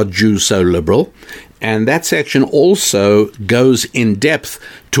why are Jews so liberal? And that section also goes in depth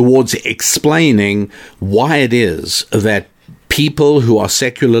towards explaining why it is that people who are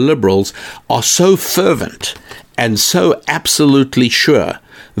secular liberals are so fervent and so absolutely sure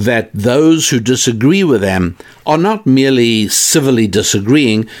that those who disagree with them are not merely civilly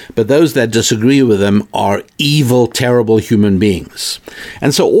disagreeing, but those that disagree with them are evil, terrible human beings.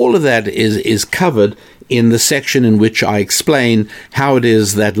 And so all of that is covered in the section in which I explain how it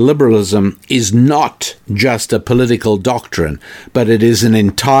is that liberalism is not just a political doctrine, but it is an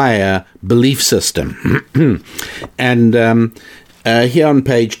entire belief system. And here on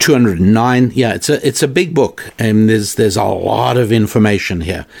page 209, it's a big book, and there's a lot of information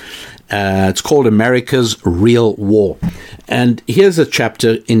here. It's called America's Real War. And here's a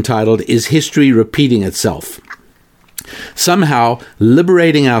chapter entitled, Is History Repeating Itself? Somehow,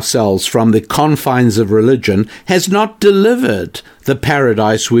 liberating ourselves from the confines of religion has not delivered the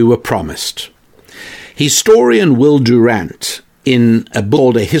paradise we were promised. Historian Will Durant, in a book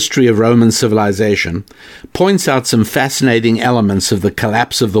called A History of Roman Civilization, points out some fascinating elements of the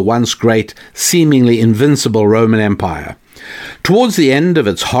collapse of the once great, seemingly invincible Roman Empire. Towards the end of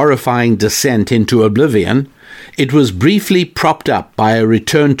its horrifying descent into oblivion, it was briefly propped up by a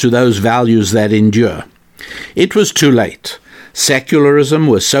return to those values that endure. It was too late. Secularism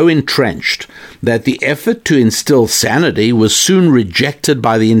was so entrenched that the effort to instill sanity was soon rejected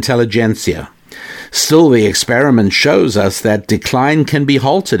by the intelligentsia. Still, the experiment shows us that decline can be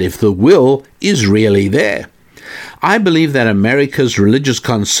halted if the will is really there. I believe that America's religious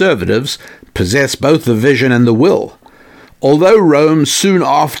conservatives possess both the vision and the will. Although Rome soon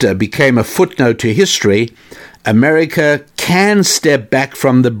after became a footnote to history, America can step back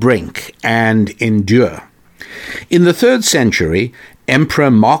from the brink and endure. In the 3rd century,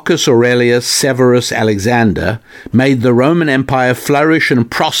 Emperor Marcus Aurelius Severus Alexander made the Roman Empire flourish and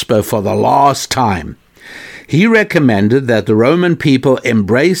prosper for the last time. He recommended that the Roman people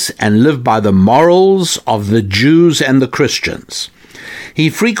embrace and live by the morals of the Jews and the Christians. He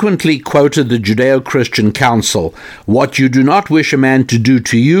frequently quoted the Judeo-Christian counsel, "What you do not wish a man to do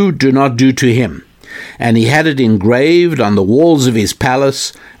to you, do not do to him." And he had it engraved on the walls of his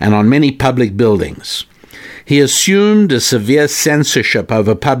palace and on many public buildings. He assumed a severe censorship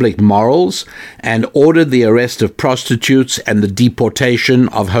over public morals and ordered the arrest of prostitutes and the deportation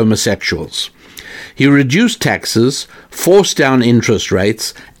of homosexuals. He reduced taxes, forced down interest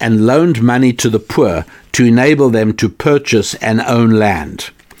rates, and loaned money to the poor to enable them to purchase and own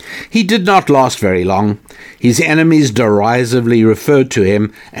land. He did not last very long. His enemies derisively referred to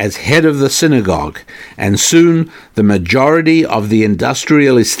him as head of the synagogue, and soon the majority of the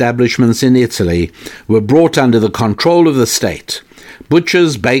industrial establishments in Italy were brought under the control of the state.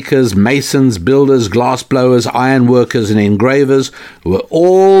 Butchers, bakers, masons, builders, glassblowers, ironworkers, and engravers were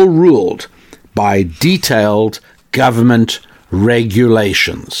all ruled by detailed government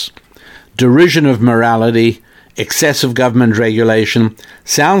regulations. Derision of morality, excessive government regulation,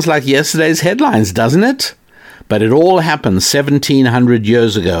 sounds like yesterday's headlines, doesn't it? But it all happened 1,700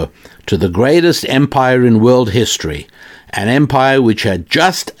 years ago to the greatest empire in world history, an empire which had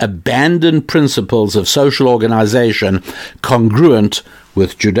just abandoned principles of social organization congruent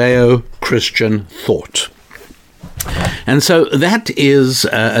with Judeo-Christian thought. And so that is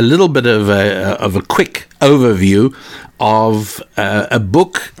a little bit of a quick overview of a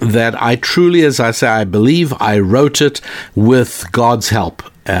book that I truly, as I say, I believe I wrote it with God's help.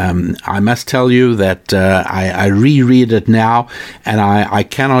 I must tell you that I reread it now, and I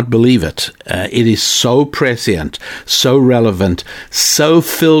cannot believe it. It is so prescient, so relevant, so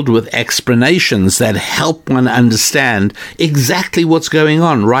filled with explanations that help one understand exactly what's going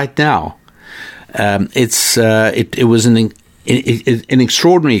on right now. It was an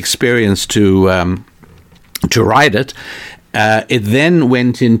extraordinary experience to write it. It then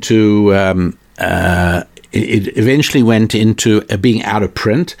went into it eventually went into being out of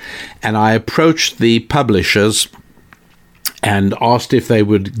print, and I approached the publishers and asked if they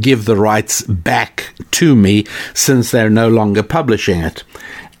would give the rights back to me since they're no longer publishing it.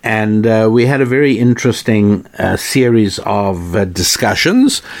 And we had a very interesting series of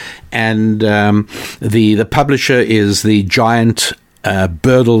discussions, and the publisher is the giant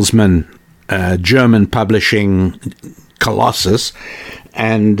Bertelsmann German publishing colossus,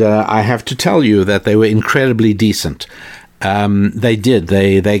 and I have to tell you that they were incredibly decent. They did.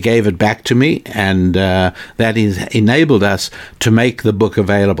 They gave it back to me, and that enabled us to make the book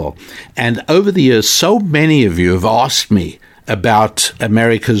available. And over the years, so many of you have asked me about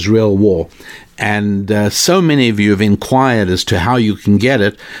America's Real War, and so many of you have inquired as to how you can get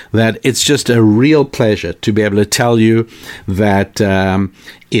it, that it's just a real pleasure to be able to tell you that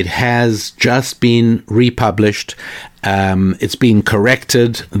it has just been republished. It's been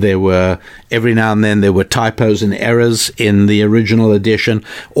corrected. Every now and then there were typos and errors in the original edition.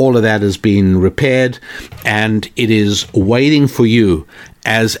 All of that has been repaired, and it is waiting for you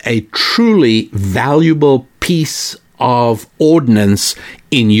as a truly valuable piece of ordnance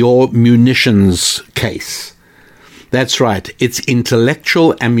in your munitions case. That's right. It's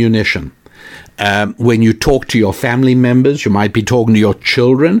intellectual ammunition. When you talk to your family members, you might be talking to your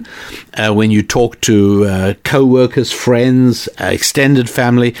children. When you talk to co-workers, friends, extended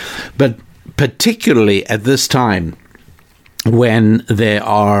family, but particularly at this time when there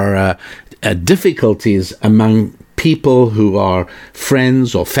are difficulties among people who are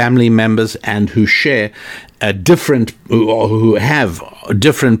friends or family members and who share who have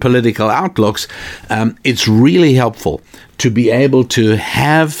different political outlooks, it's really helpful to be able to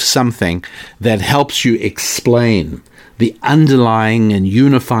have something that helps you explain the underlying and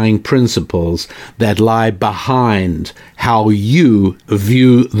unifying principles that lie behind how you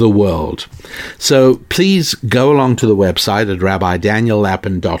view the world. So please go along to the website at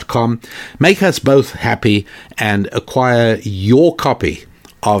rabbidaniellapin.com. Make us both happy and acquire your copy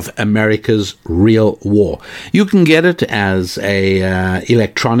of America's Real War. You can get it as a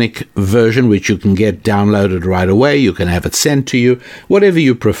electronic version, which you can get downloaded right away. You can have it sent to you, whatever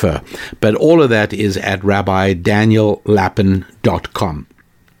you prefer. But all of that is at rabbidaniellapin.com.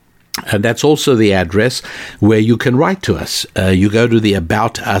 And that's also the address where you can write to us. You go to the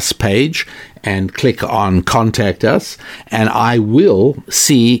About Us page and click on Contact Us, and I will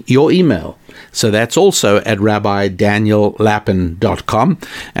see your email. So that's also at rabbidaniellapin.com.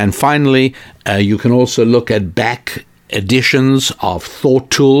 And finally, you can also look at back editions of Thought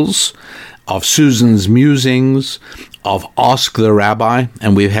Tools, of Susan's Musings, of Ask the Rabbi,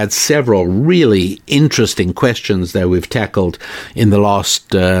 and we've had several really interesting questions that we've tackled in the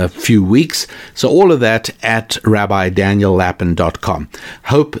last few weeks. So all of that at rabbidaniellapin.com.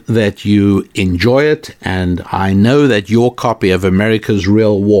 Hope that you enjoy it, and I know that your copy of America's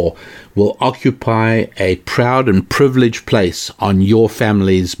Real War will occupy a proud and privileged place on your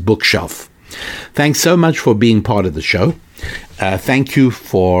family's bookshelf. Thanks so much for being part of the show. Thank you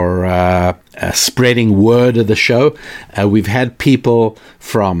for spreading word of the show. We've had people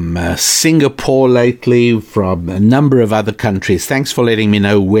from Singapore lately, from a number of other countries. Thanks for letting me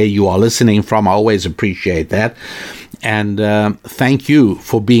know where you are listening from. I always appreciate that. And thank you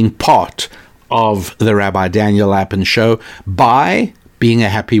for being part of the Rabbi Daniel Lapin Show by being a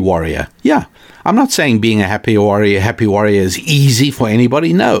happy warrior. Yeah, I'm not saying being a happy warrior is easy for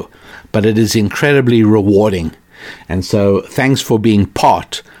anybody. No, but it is incredibly rewarding. And so thanks for being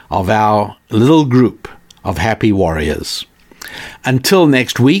part of our little group of happy warriors. Until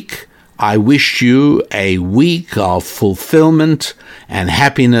next week, I wish you a week of fulfillment and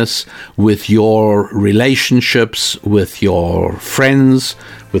happiness with your relationships, with your friends,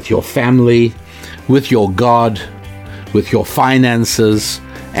 with your family, with your God, with your finances,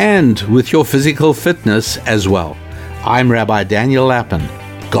 and with your physical fitness as well. I'm Rabbi Daniel Lapin.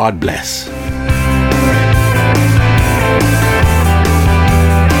 God bless.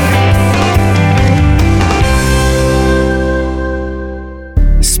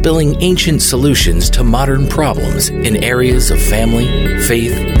 Spilling ancient solutions to modern problems in areas of family,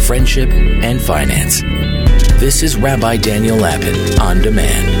 faith, friendship, and finance. This is Rabbi Daniel Lapin On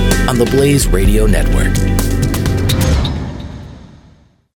Demand on the Blaze Radio Network.